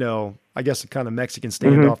we I guess the kind of Mexican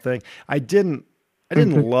standoff thing. I didn't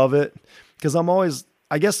love it because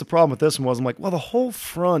I guess the problem with this one was I'm like, well, the whole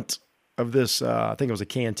front of this, I think it was a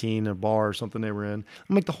canteen, a bar or something they were in.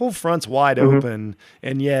 I'm like, the whole front's wide open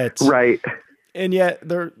and yet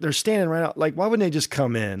they're standing right out. Like, why wouldn't they just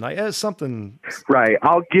come in? Like, it's something. Right.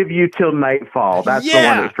 I'll give you till nightfall. That's the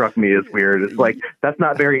one that struck me as weird. It's like, that's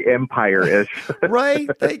not very Empire-ish. Right.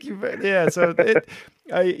 Thank you. Yeah. So just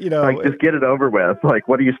get it over with. Like,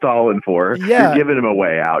 what are you stalling for? Yeah. You're giving him a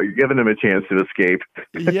way out. You're giving him a chance to escape.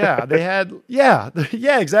 Exactly.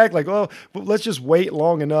 Like, well, but let's just wait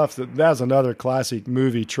long enough. That's another classic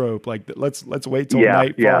movie trope. Like, let's wait till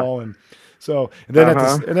nightfall and. So, and then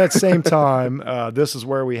at the same time, this is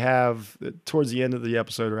where we have towards the end of the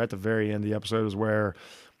episode, or at the very end of the episode, is where,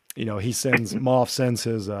 Moff sends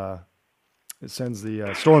the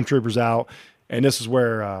stormtroopers out, and this is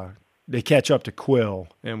where they catch up to Quill,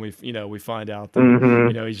 and we find out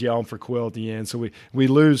that he's yelling for Quill at the end. So we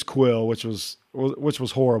lose Quill, which was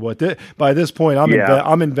horrible. By this point,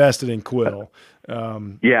 I'm invested in Quill.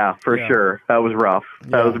 For sure. That was rough.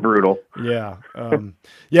 That was brutal. Yeah.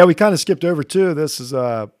 We kind of skipped over too. This is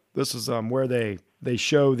where they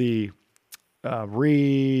show the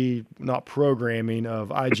not programming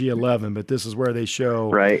of IG-11, but this is where they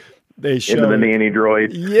show They show into the nanny droid.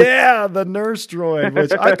 Yeah, the nurse droid,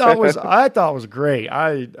 which I thought was great.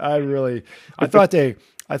 I thought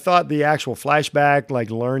the actual flashback, like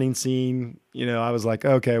learning scene, I was like,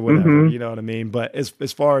 okay, whatever, you know what I mean? But as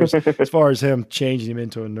far as him changing him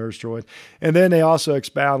into a nurse droid, and then they also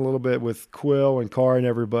expound a little bit with Quill and Cara and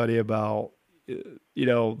everybody about,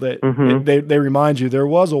 that they remind you there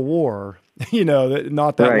was a war,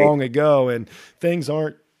 not that long ago, and things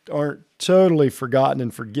aren't totally forgotten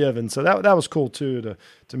and forgiven. So that was cool too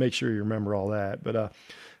to make sure you remember all that. But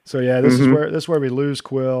this is where we lose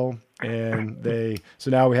Quill, and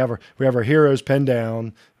so now we have our heroes pinned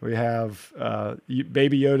down. We have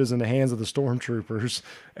Baby Yoda's in the hands of the stormtroopers.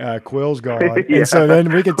 Quill's gone, and so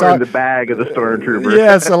then we can talk in the bag of the stormtrooper.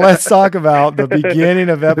 Yeah, so let's talk about the beginning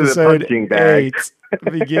of episode 8.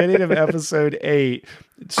 The beginning of episode 8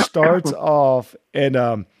 starts off, and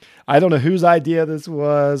I don't know whose idea this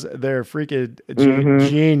was. They're freaking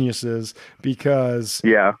geniuses because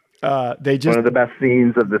they just one of the best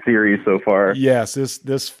scenes of the series so far. Yes,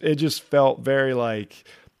 it just felt very like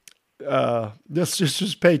let's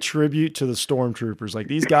just pay tribute to the stormtroopers. Like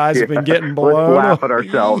these guys have been getting blown. Let's laugh at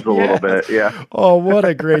ourselves a little bit. Yeah. Oh, what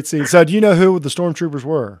a great scene! So, do you know who the stormtroopers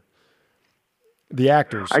were? The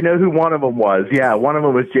actors. I know who one of them was. Yeah, one of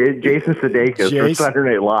them was Jason Sudeikis from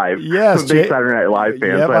Saturday Night Live. Yes, I'm a big Saturday Night Live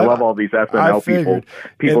fan. Yep, so I love all these SNL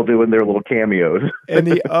people doing their little cameos. And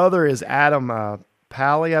the other is Adam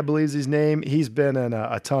Pally, I believe is his name. He's been in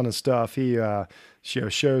a ton of stuff. He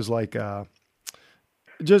shows like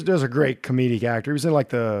just does a great comedic actor. He was in like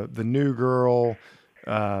the New Girl.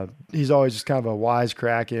 He's always just kind of a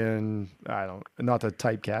wisecracking. Not the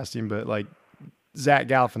typecasting, but like Zach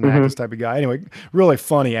Galifianakis type of guy. Anyway, really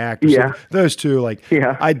funny actor. Yeah. So those two,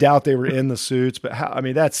 I doubt they were in the suits, but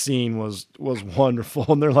that scene was wonderful.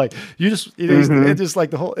 And they're like, it's just like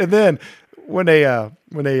the whole, and then when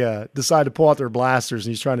they decide to pull out their blasters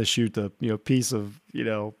and he's trying to shoot the piece of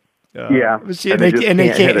machine, and they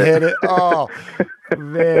can't hit it. Oh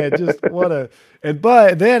man, just what a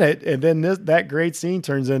that great scene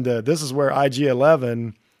turns into, this is where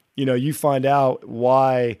IG-11, you find out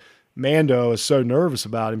why Mando is so nervous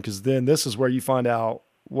about him, because then this is where you find out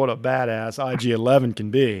what a badass IG-11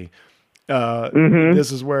 can be.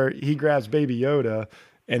 This is where he grabs Baby Yoda,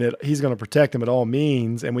 and he's going to protect him at all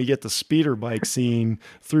means. And we get the speeder bike scene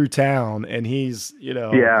through town, and he's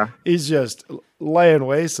just laying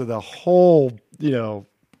waste to the whole,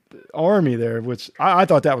 army there, which I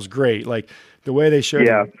thought that was great. Like the way they showed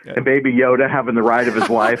him. And Baby Yoda having the ride of his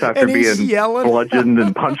life after being bludgeoned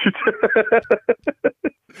and punched.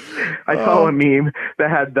 I saw a meme that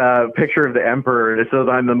had the picture of the Emperor, and it says,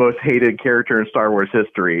 "I'm the most hated character in Star Wars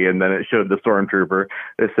history." And then it showed the Stormtrooper.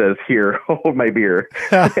 It says, "Here, hold my beer,"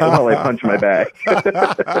 while I punch my back.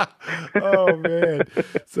 Oh, man.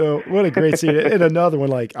 So what a great scene. And another one,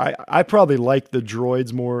 like, I probably like the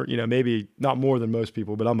droids more, maybe not more than most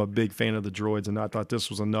people, but I'm a big fan of the droids. And I thought this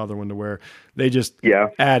was another one to where they just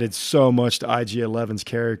added so much to IG-11's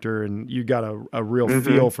character, and you got a real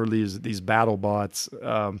feel for these battle bots.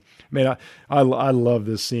 Man, I love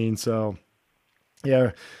this scene. So,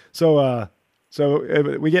 yeah. So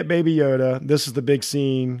we get Baby Yoda. This is the big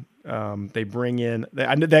scene. They bring in.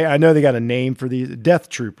 I know they got a name for these. Death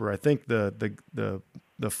Trooper. I think the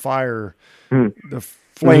fire, the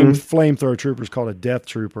flamethrower trooper is called a Death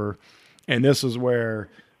Trooper, and this is where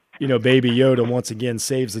Baby Yoda once again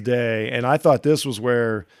saves the day. And I thought this was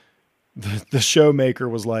where the showmaker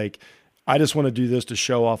was like, I just want to do this to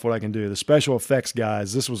show off what I can do. The special effects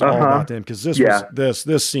guys, this was all about them, because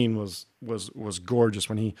this scene was gorgeous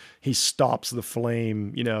when he stops the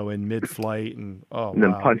flame, in mid-flight and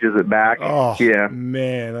then punches it back. Oh yeah,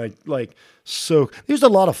 man, like so. There's a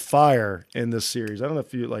lot of fire in this series. I don't know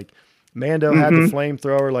if you like Mando had the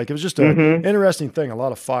flamethrower. Like it was just an interesting thing. A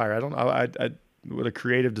lot of fire. I what a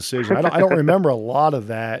creative decision. I don't remember a lot of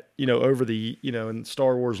that, over the in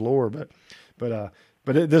Star Wars lore, but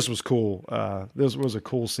this was cool. This was a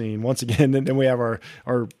cool scene. Once again, then we have our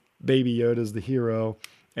Baby Yoda as the hero.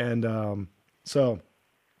 And so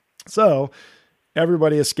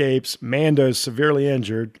everybody escapes. Mando's severely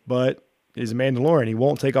injured, but he's a Mandalorian. He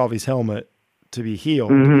won't take off his helmet to be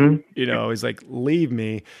healed. He's like, leave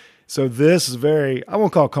me. So this is I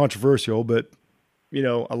won't call it controversial, but,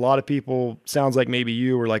 a lot of people, sounds like maybe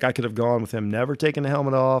you were like, I could have gone with him never taking the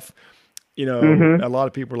helmet off. A lot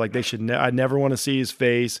of people are like, they should. I never want to see his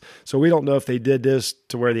face. So we don't know if they did this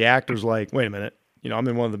to where the actor's like, wait a minute, I'm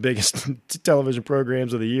in one of the biggest television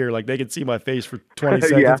programs of the year. Like they could see my face for 20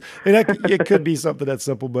 seconds. And it could be something that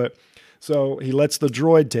simple. But so he lets the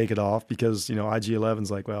droid take it off because,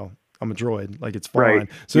 IG-11's like, well, I'm a droid. Like it's fine. Right.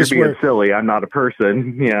 So you're being silly. I'm not a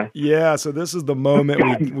person. Yeah. Yeah. So this is the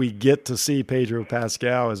moment we get to see Pedro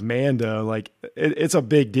Pascal as Mando. Like it's a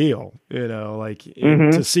big deal,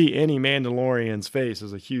 to see any Mandalorian's face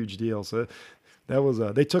is a huge deal. So that was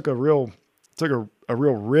they took a real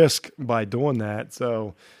risk by doing that.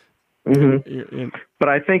 So, but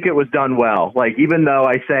I think it was done well. Like, even though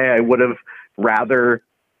I say I would have rather,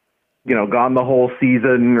 gone the whole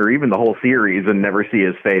season or even the whole series and never see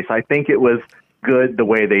his face, I think it was good the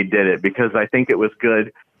way they did it, because I think it was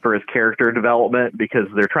good for his character development, because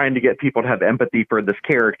they're trying to get people to have empathy for this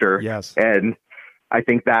character. Yes. And I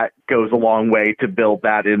think that goes a long way to build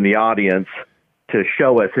that in the audience, to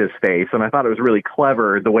show us his face. And I thought it was really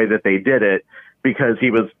clever the way that they did it, because he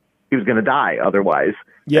was going to die otherwise.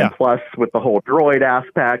 Yeah. And plus, with the whole droid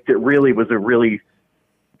aspect, it really was a really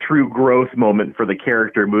true growth moment for the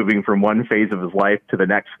character, moving from one phase of his life to the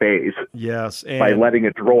next phase. Yes. By letting a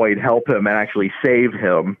droid help him and actually save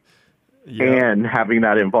him. And having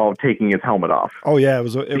that involve taking his helmet off. Oh yeah,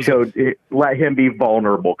 it let him be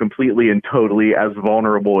vulnerable, completely and totally as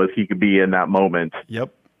vulnerable as he could be in that moment.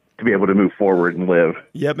 Yep. To be able to move forward and live.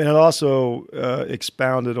 Yep, and it also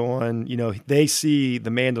expounded on, they see the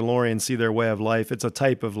Mandalorians see their way of life. It's a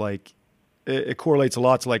type of it correlates a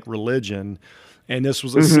lot to like religion. And this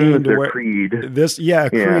was a scene to where creed. Creed.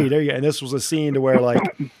 There you go. And this was a scene to where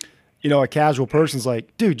a casual person's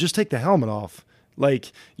like, dude, just take the helmet off.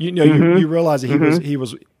 Like, you realize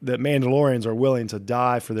that that Mandalorians are willing to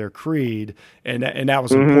die for their creed. And that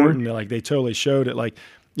was important. Like they totally showed it. Like,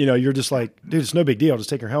 you're just like, dude, it's no big deal. Just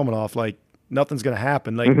take your helmet off. Like nothing's going to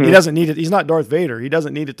happen. Like he doesn't need it. He's not Darth Vader. He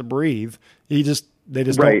doesn't need it to breathe. They just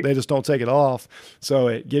don't take it off. So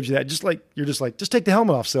it gives you that, you're just like, just take the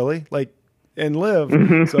helmet off, silly. Like, and live.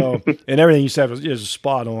 So, and everything you said was just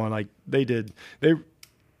spot on. Like they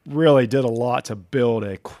really did a lot to build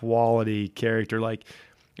a quality character. Like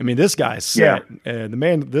I mean, this guy's set, and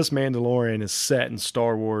this Mandalorian is set in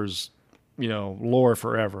Star Wars, lore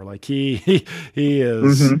forever. Like he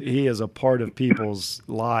is a part of people's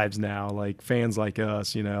lives now, like fans like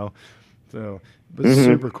us, So, but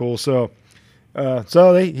super cool. So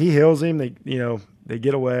he heals him. They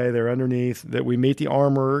get away. They're underneath. That we meet the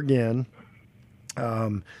armorer again.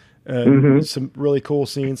 Some really cool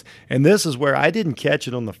scenes, and this is where I didn't catch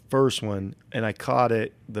it on the first one, and I caught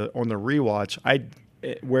it on the rewatch.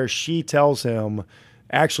 Where she tells him,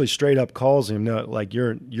 actually straight up calls him, no, like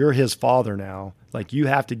you're his father now. Like you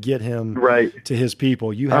have to get him to his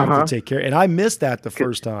people. You have to take care. And I missed that the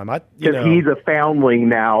first time. Because he's a foundling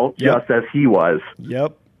now, just as he was.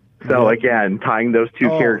 Yep. So again, tying those two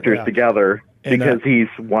characters together. Because he's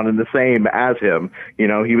one and the same as him.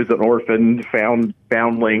 He was an orphan,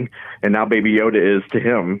 foundling, and now Baby Yoda is to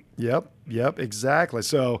him. Yep, exactly.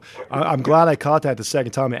 So I'm glad I caught that the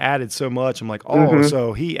second time. It added so much. I'm like,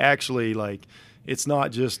 so he actually, like, it's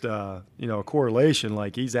not just a correlation.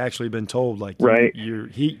 Like he's actually been told, like, you're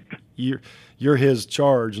his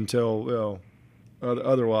charge until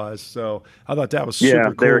otherwise. So I thought that was super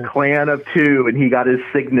cool. They're a clan of two, and he got his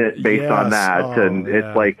signet based on that, and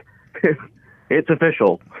it's like. It's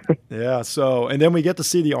official. Yeah. So, and then we get to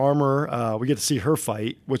see the armor. We get to see her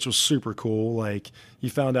fight, which was super cool. Like you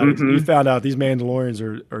found out these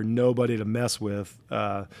Mandalorians are nobody to mess with.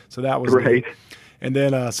 So that was right. Neat. And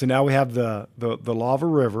then, so now we have the lava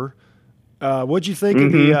river. What'd you think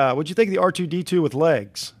of the R2-D2 with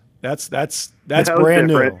legs? That's brand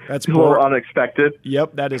new. That's a little unexpected.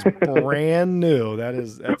 Yep, that is brand new.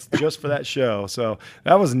 That's just for that show. So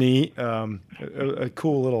that was neat. A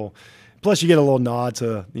cool little. Plus, you get a little nod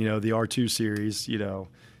to the R2 series.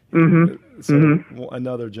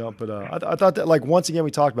 Another jump. But I thought that, like, once again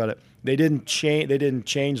we talked about it. They didn't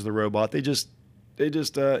change the robot. They just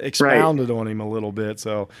expounded on him a little bit.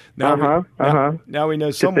 So now now we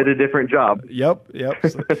know someone did a different job. Yep.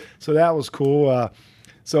 So that was cool.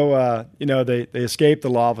 They escaped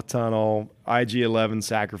the lava tunnel. IG-11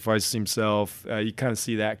 sacrifices himself. You kind of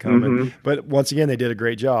see that coming. But once again, they did a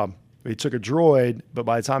great job. He took a droid, but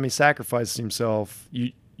by the time he sacrifices himself,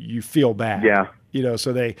 you feel bad. Yeah.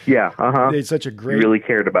 So they did such a great. Really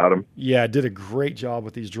cared about him. Yeah, did a great job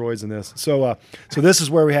with these droids in this. So this is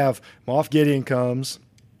where we have Moff Gideon comes,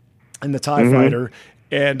 and the TIE fighter,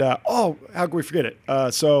 and how could we forget it?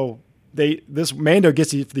 So this Mando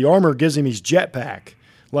the armor gives him his jetpack.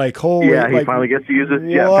 Like, holy! Yeah, he finally gets to use his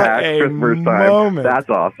jetpack for the first time. Moment. That's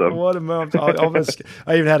awesome. What a moment!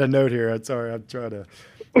 I even had a note here. I'm sorry. I'm trying to.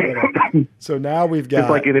 So now we've got, just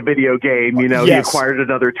like in a video game, he acquired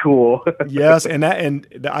another tool. Yes, and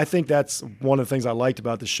I think that's one of the things I liked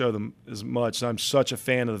about the show as much. I'm such a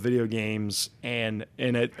fan of the video games, and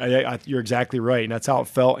you're exactly right, and that's how it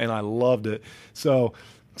felt, and I loved it. So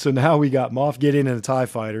now we got Moff Gideon in a TIE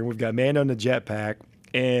fighter, and we've got Mando in the jetpack,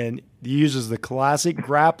 and he uses the classic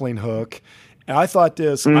grappling hook. And I thought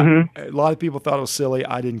this. A lot of people thought it was silly.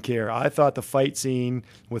 I didn't care. I thought the fight scene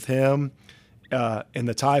with him. And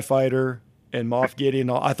the TIE fighter and Moff Gideon,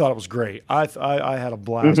 I thought it was great. I had a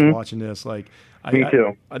blast watching this. Like, me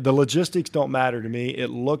too. The logistics don't matter to me. It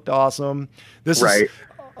looked awesome.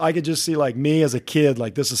 I could just see, like, me as a kid,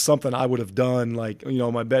 like, this is something I would have done, like,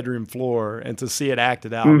 on my bedroom floor, and to see it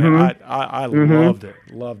acted out, man, I loved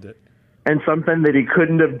it. And something that he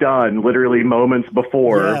couldn't have done literally moments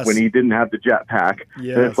before when he didn't have the jetpack.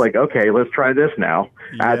 Yes. And it's like, okay, let's try this now.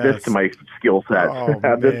 Add this to my skill set.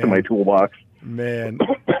 Add this to my toolbox. Man,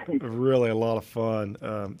 really a lot of fun.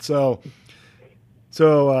 So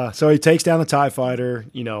he takes down the TIE fighter.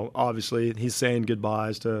 Obviously he's saying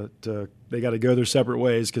goodbyes to they got to go their separate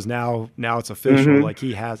ways because now it's official. Like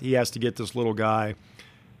he has to get this little guy,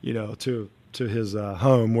 to his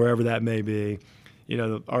home, wherever that may be.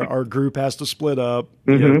 Our group has to split up.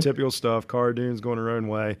 Typical stuff. Cara Dune's going her own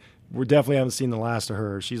way. We definitely haven't seen the last of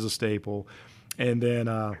her. She's a staple. And then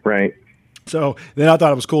right. So then I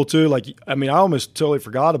thought it was cool too. Like, I mean, I almost totally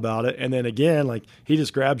forgot about it. And then again, like, he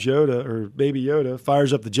just grabs Yoda or Baby Yoda,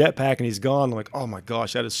 fires up the jetpack, and he's gone. I'm like, oh my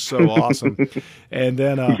gosh, that is so awesome. And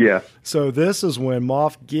then, so this is when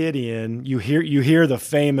Moff Gideon, you hear the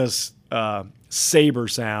famous saber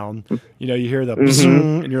sound. You hear the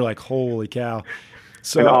and you're like, holy cow.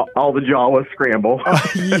 So and all the Jawas scramble.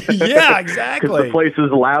 Yeah, exactly. The place is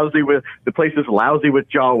lousy with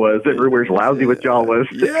Jawas. Everywhere's lousy with Jawas.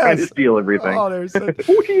 Yes. Trying to steal everything. Oh, there's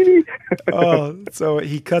so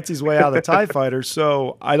he cuts his way out of the TIE fighter.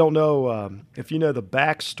 So I don't know if you know the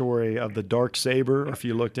backstory of the Dark Saber, or if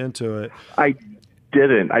you looked into it.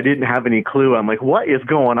 didn't. I didn't have any clue. I'm like, what is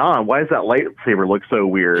going on? Why does that lightsaber look so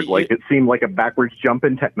weird? Like, it seemed like a backwards jump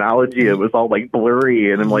in technology. It was all like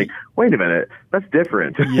blurry, and I'm like, wait a minute, that's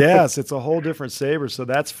different. Yes, it's a whole different saber. So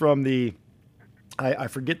that's from the. I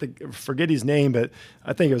forget his name, but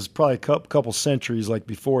I think it was probably a couple centuries like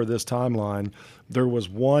before this timeline. There was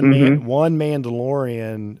one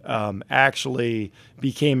Mandalorian actually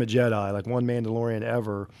became a Jedi, like one Mandalorian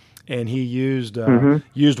ever, and he used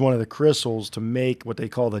one of the crystals to make what they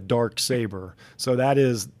call the dark saber. So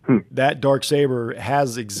that dark saber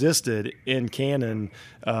has existed in canon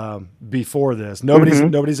before this.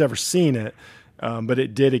 Nobody's ever seen it. But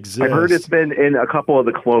it did exist. I've heard it's been in a couple of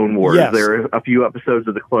the Clone Wars. Yes. There are a few episodes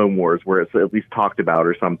of the Clone Wars where it's at least talked about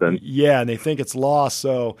or something. Yeah, and they think it's lost.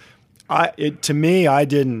 So, I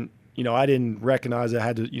didn't recognize it. I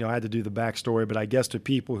had to do the backstory. But I guess to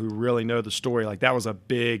people who really know the story, like that was a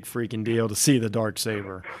big freaking deal to see the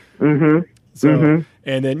Darksaber. So,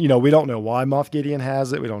 and then we don't know why Moff Gideon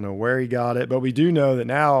has it. We don't know where he got it, but we do know that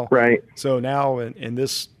now. Right. So now in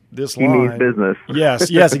this he line, means business.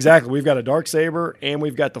 yes, exactly. We've got a Darksaber and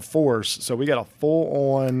we've got the Force, so we got a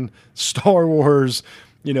full-on Star Wars,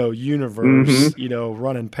 universe,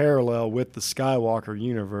 running parallel with the Skywalker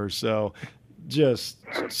universe. So just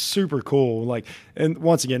super cool. Like, and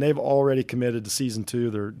once again, they've already committed to season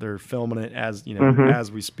 2. They're filming it as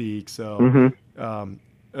as we speak. So,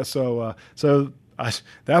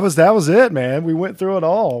 that was it, man. We went through it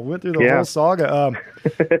all. Went through the whole saga.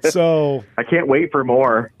 So I can't wait for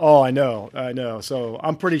more. Oh, I know. So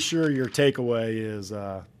I'm pretty sure your takeaway is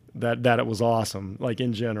that it was awesome. Like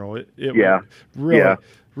in general, it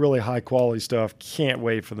really high quality stuff. Can't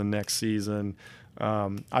wait for the next season.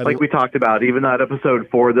 We talked about, even that episode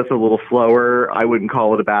 4 that's a little slower, I wouldn't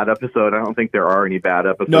call it a bad episode. I don't think there are any bad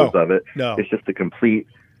episodes of it. No. It's just a complete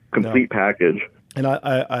package. And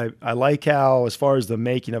I like how, as far as the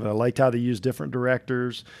making of it, I liked how they use different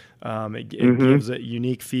directors. It gives it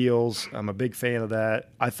unique feels. I'm a big fan of that.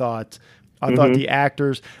 I thought the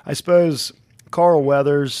actors, I suppose Carl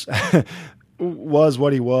Weathers was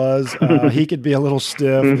what he was. He could be a little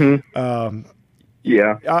stiff. But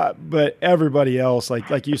everybody else,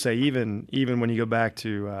 like you say, even when you go back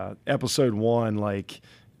to episode 1, like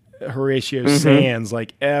Horatio Sands,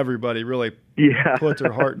 like everybody really put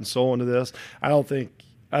their heart and soul into this. I don't think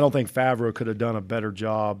Favreau could have done a better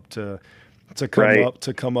job to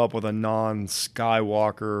come up with a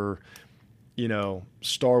non-Skywalker,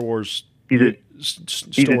 Star Wars. He's a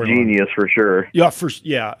genius for sure.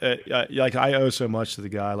 Like I owe so much to the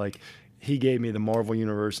guy. Like he gave me the Marvel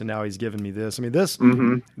universe, and now he's giving me this. I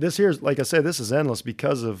mean, this here's, like I said, this is endless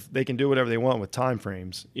because of they can do whatever they want with time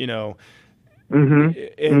frames.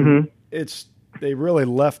 It's they really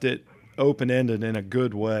left it open-ended in a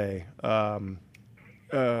good way. I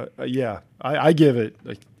give it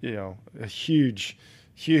a huge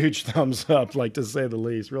thumbs up, like, to say the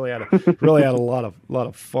least. Really had a lot of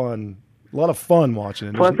fun watching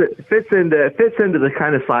it. Plus, it fits into the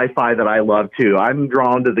kind of sci-fi that I love too. I'm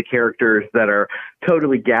drawn to the characters that are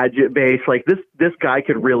totally gadget based. Like this guy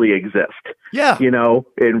could really exist. Yeah.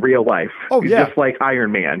 In real life. Oh, yeah. Just like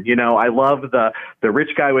Iron Man. I love the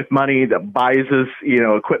rich guy with money that buys his,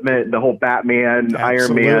 equipment, the whole Batman,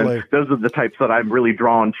 Absolutely. Iron Man. Those are the types that I'm really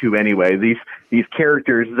drawn to anyway. These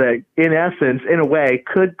characters that, in essence, in a way,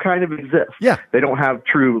 could kind of exist. Yeah. They don't have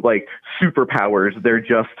true, like, superpowers. They're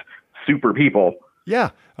just super people.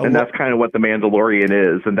 Yeah. And that's kind of what the Mandalorian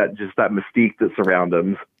is, and that mystique that surrounds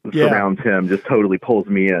him just totally pulls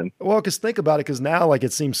me in. Well, because think about it, because now, like,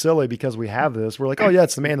 it seems silly because we have this. We're like, oh, yeah,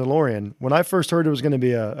 it's the Mandalorian. When I first heard it was going to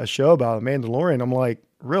be a show about the Mandalorian, I'm like,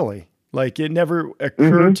 really? Like, it never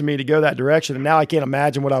occurred to me to go that direction, and now I can't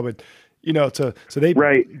imagine what I would... so they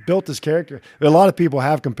built this character. A lot of people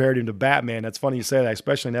have compared him to Batman. That's funny you say that,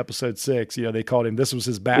 especially in episode 6. They called him, this was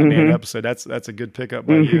his Batman episode. That's a good pickup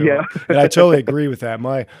by you. Yeah. And I totally agree with that.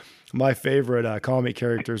 My favorite comic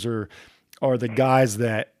characters are the guys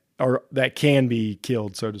that can be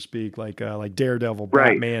killed, so to speak, like Daredevil,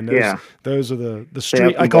 Batman. Those are the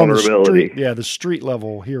street. I call them the street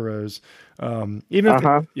level heroes. So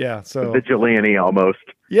vigilante almost.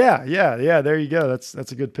 Yeah. There you go.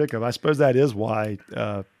 That's a good pickup. I suppose that is why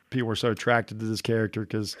people were so attracted to this character,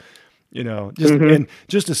 because and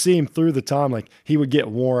just to see him through the time, like he would get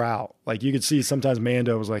wore out. Like you could see sometimes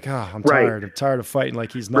Mando was like, I'm tired. I'm tired of fighting.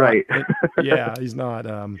 Like he's not. He's not.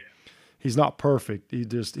 He's not perfect.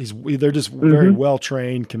 They're just very well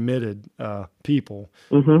trained, committed people.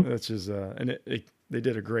 That's just and they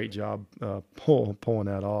did a great job pulling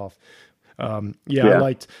that off. I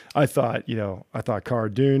thought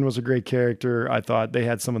Cara Dune was a great character. I thought they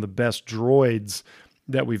had some of the best droids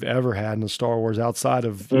that we've ever had in the Star Wars outside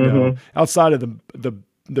of outside of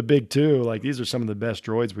the big two. Like these are some of the best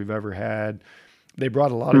droids we've ever had. They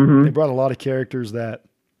brought a lot of characters that,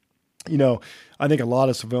 I think a lot of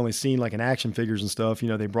us have only seen like in action figures and stuff.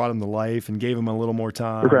 They brought them to life and gave them a little more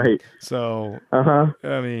time. Right. So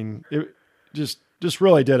I mean, it just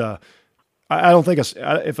really did I don't think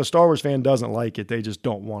if a Star Wars fan doesn't like it, they just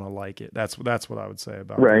don't want to like it. That's what I would say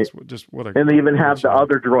about right. this. Just what and they even have the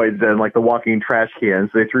other droids in, like the walking trash cans.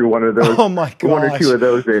 They threw one of those, one or two of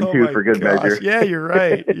those in too, for good measure. Yeah, you're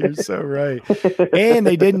right. You're so right. And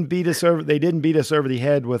they didn't beat us over. They didn't beat us over the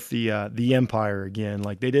head with the Empire again.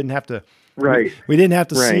 Like they didn't have to. Right. We didn't have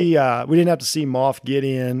to see. We didn't have to see Moff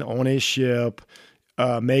Gideon on his ship,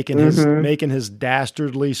 making his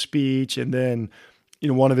dastardly speech, and then.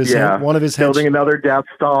 One of his building another Death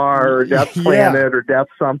Star or Death Planet or Death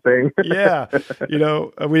something. Yeah.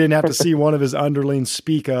 We didn't have to see one of his underlings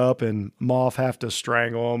speak up and Moff have to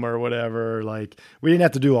strangle him or whatever. Like we didn't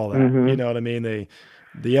have to do all that. You know what I mean?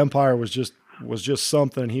 The Empire was just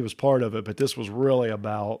something. He was part of it, but this was really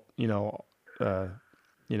about,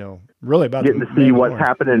 really about getting to see what's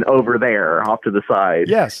happening over there off to the side.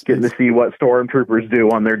 Yes. Getting to see what stormtroopers do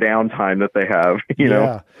on their downtime that they have,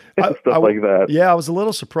 stuff like that. Yeah. I was a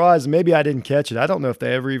little surprised. Maybe I didn't catch it. I don't know if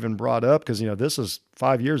they ever even brought up, because, this is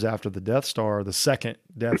 5 years after the Death Star, the second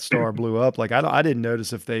Death Star blew up. Like I didn't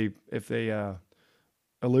notice if they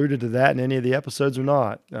alluded to that in any of the episodes or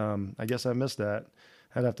not. I guess I missed that.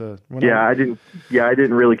 I'd have to. I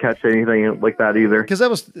didn't really catch anything like that either. Because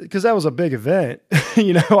that was a big event.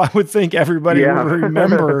 I would think everybody would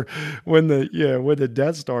remember when the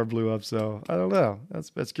Death Star blew up. So I don't know.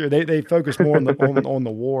 That's curious. They focused more on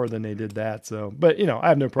the war than they did that. So, but I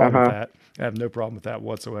have no problem with that. I have no problem with that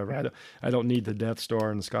whatsoever. I don't need the Death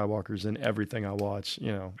Star and the Skywalkers in everything I watch.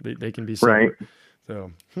 They can be separate. Right.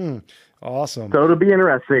 So, awesome. So it'll be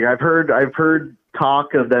interesting. I've heard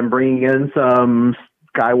talk of them bringing in some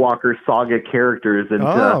Skywalker saga characters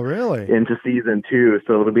into season 2.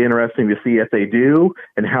 So it'll be interesting to see if they do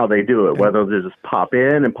and how they do it, whether they just pop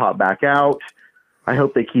in and pop back out. I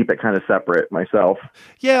hope they keep it kind of separate myself.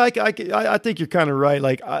 Yeah, I think you're kind of right.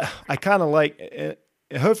 Like I kind of like,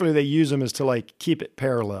 hopefully they use them as to like keep it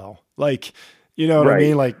parallel. Like, what I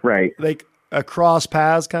mean? Like, like a cross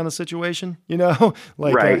paths kind of situation,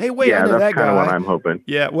 like, hey, wait, I know that guy. That's kind of what I'm hoping.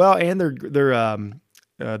 Yeah. Well, and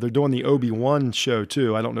they're doing the Obi-Wan show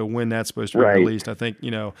too. I don't know when that's supposed to be released. I think,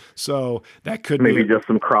 so that could maybe just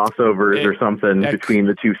some crossovers or something between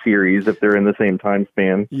the two series if they're in the same time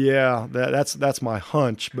span. Yeah, that's my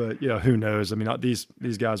hunch, but who knows? I mean, these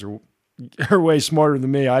guys are way smarter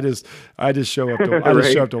than me. I just show up to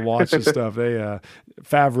show up to watch this stuff. They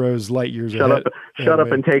Favreau's light years ahead. Shut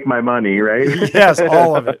up and take my money, right? Yes,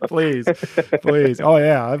 all of it, please. Oh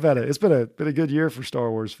yeah, it's been a good year for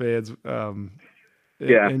Star Wars fans.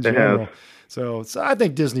 In general. So I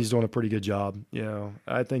think Disney's doing a pretty good job.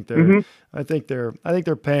 I think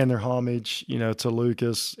they're paying their homage, to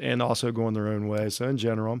Lucas and also going their own way. So in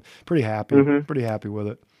general, I'm pretty happy. Pretty happy with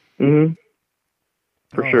it.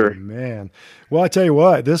 For sure, man. Well, I tell you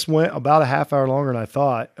what, this went about a half hour longer than I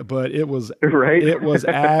thought, but it was It was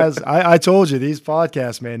as I told you, these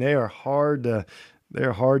podcasts, man, they're hard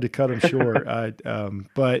to cut them short.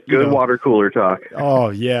 But good water cooler talk. Oh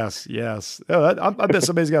yes. Oh, I bet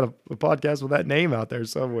somebody's got a podcast with that name out there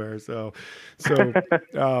somewhere. So,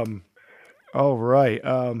 all right.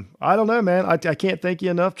 I don't know, man. I can't thank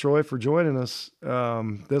you enough, Troy, for joining us.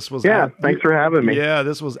 This was thanks for having me. Yeah,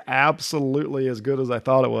 this was absolutely as good as I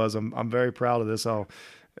thought it was. I'm very proud of this.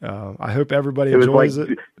 I hope everybody enjoys it.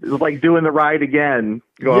 It was like doing the ride again,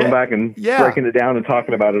 going back and breaking it down and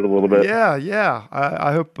talking about it a little bit. Yeah.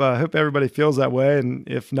 I hope everybody feels that way. And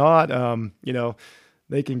if not,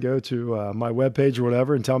 they can go to my webpage or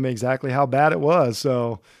whatever and tell me exactly how bad it was.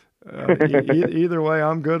 So either way,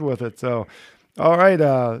 I'm good with it. So, all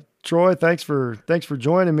right, Troy, thanks for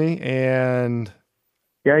joining me. And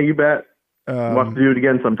yeah, you bet. We'll have to do it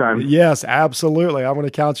again sometime. Yes, absolutely. I'm going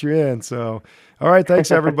to count you in. So, all right.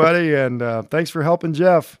 Thanks everybody. And thanks for helping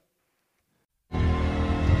Jeff.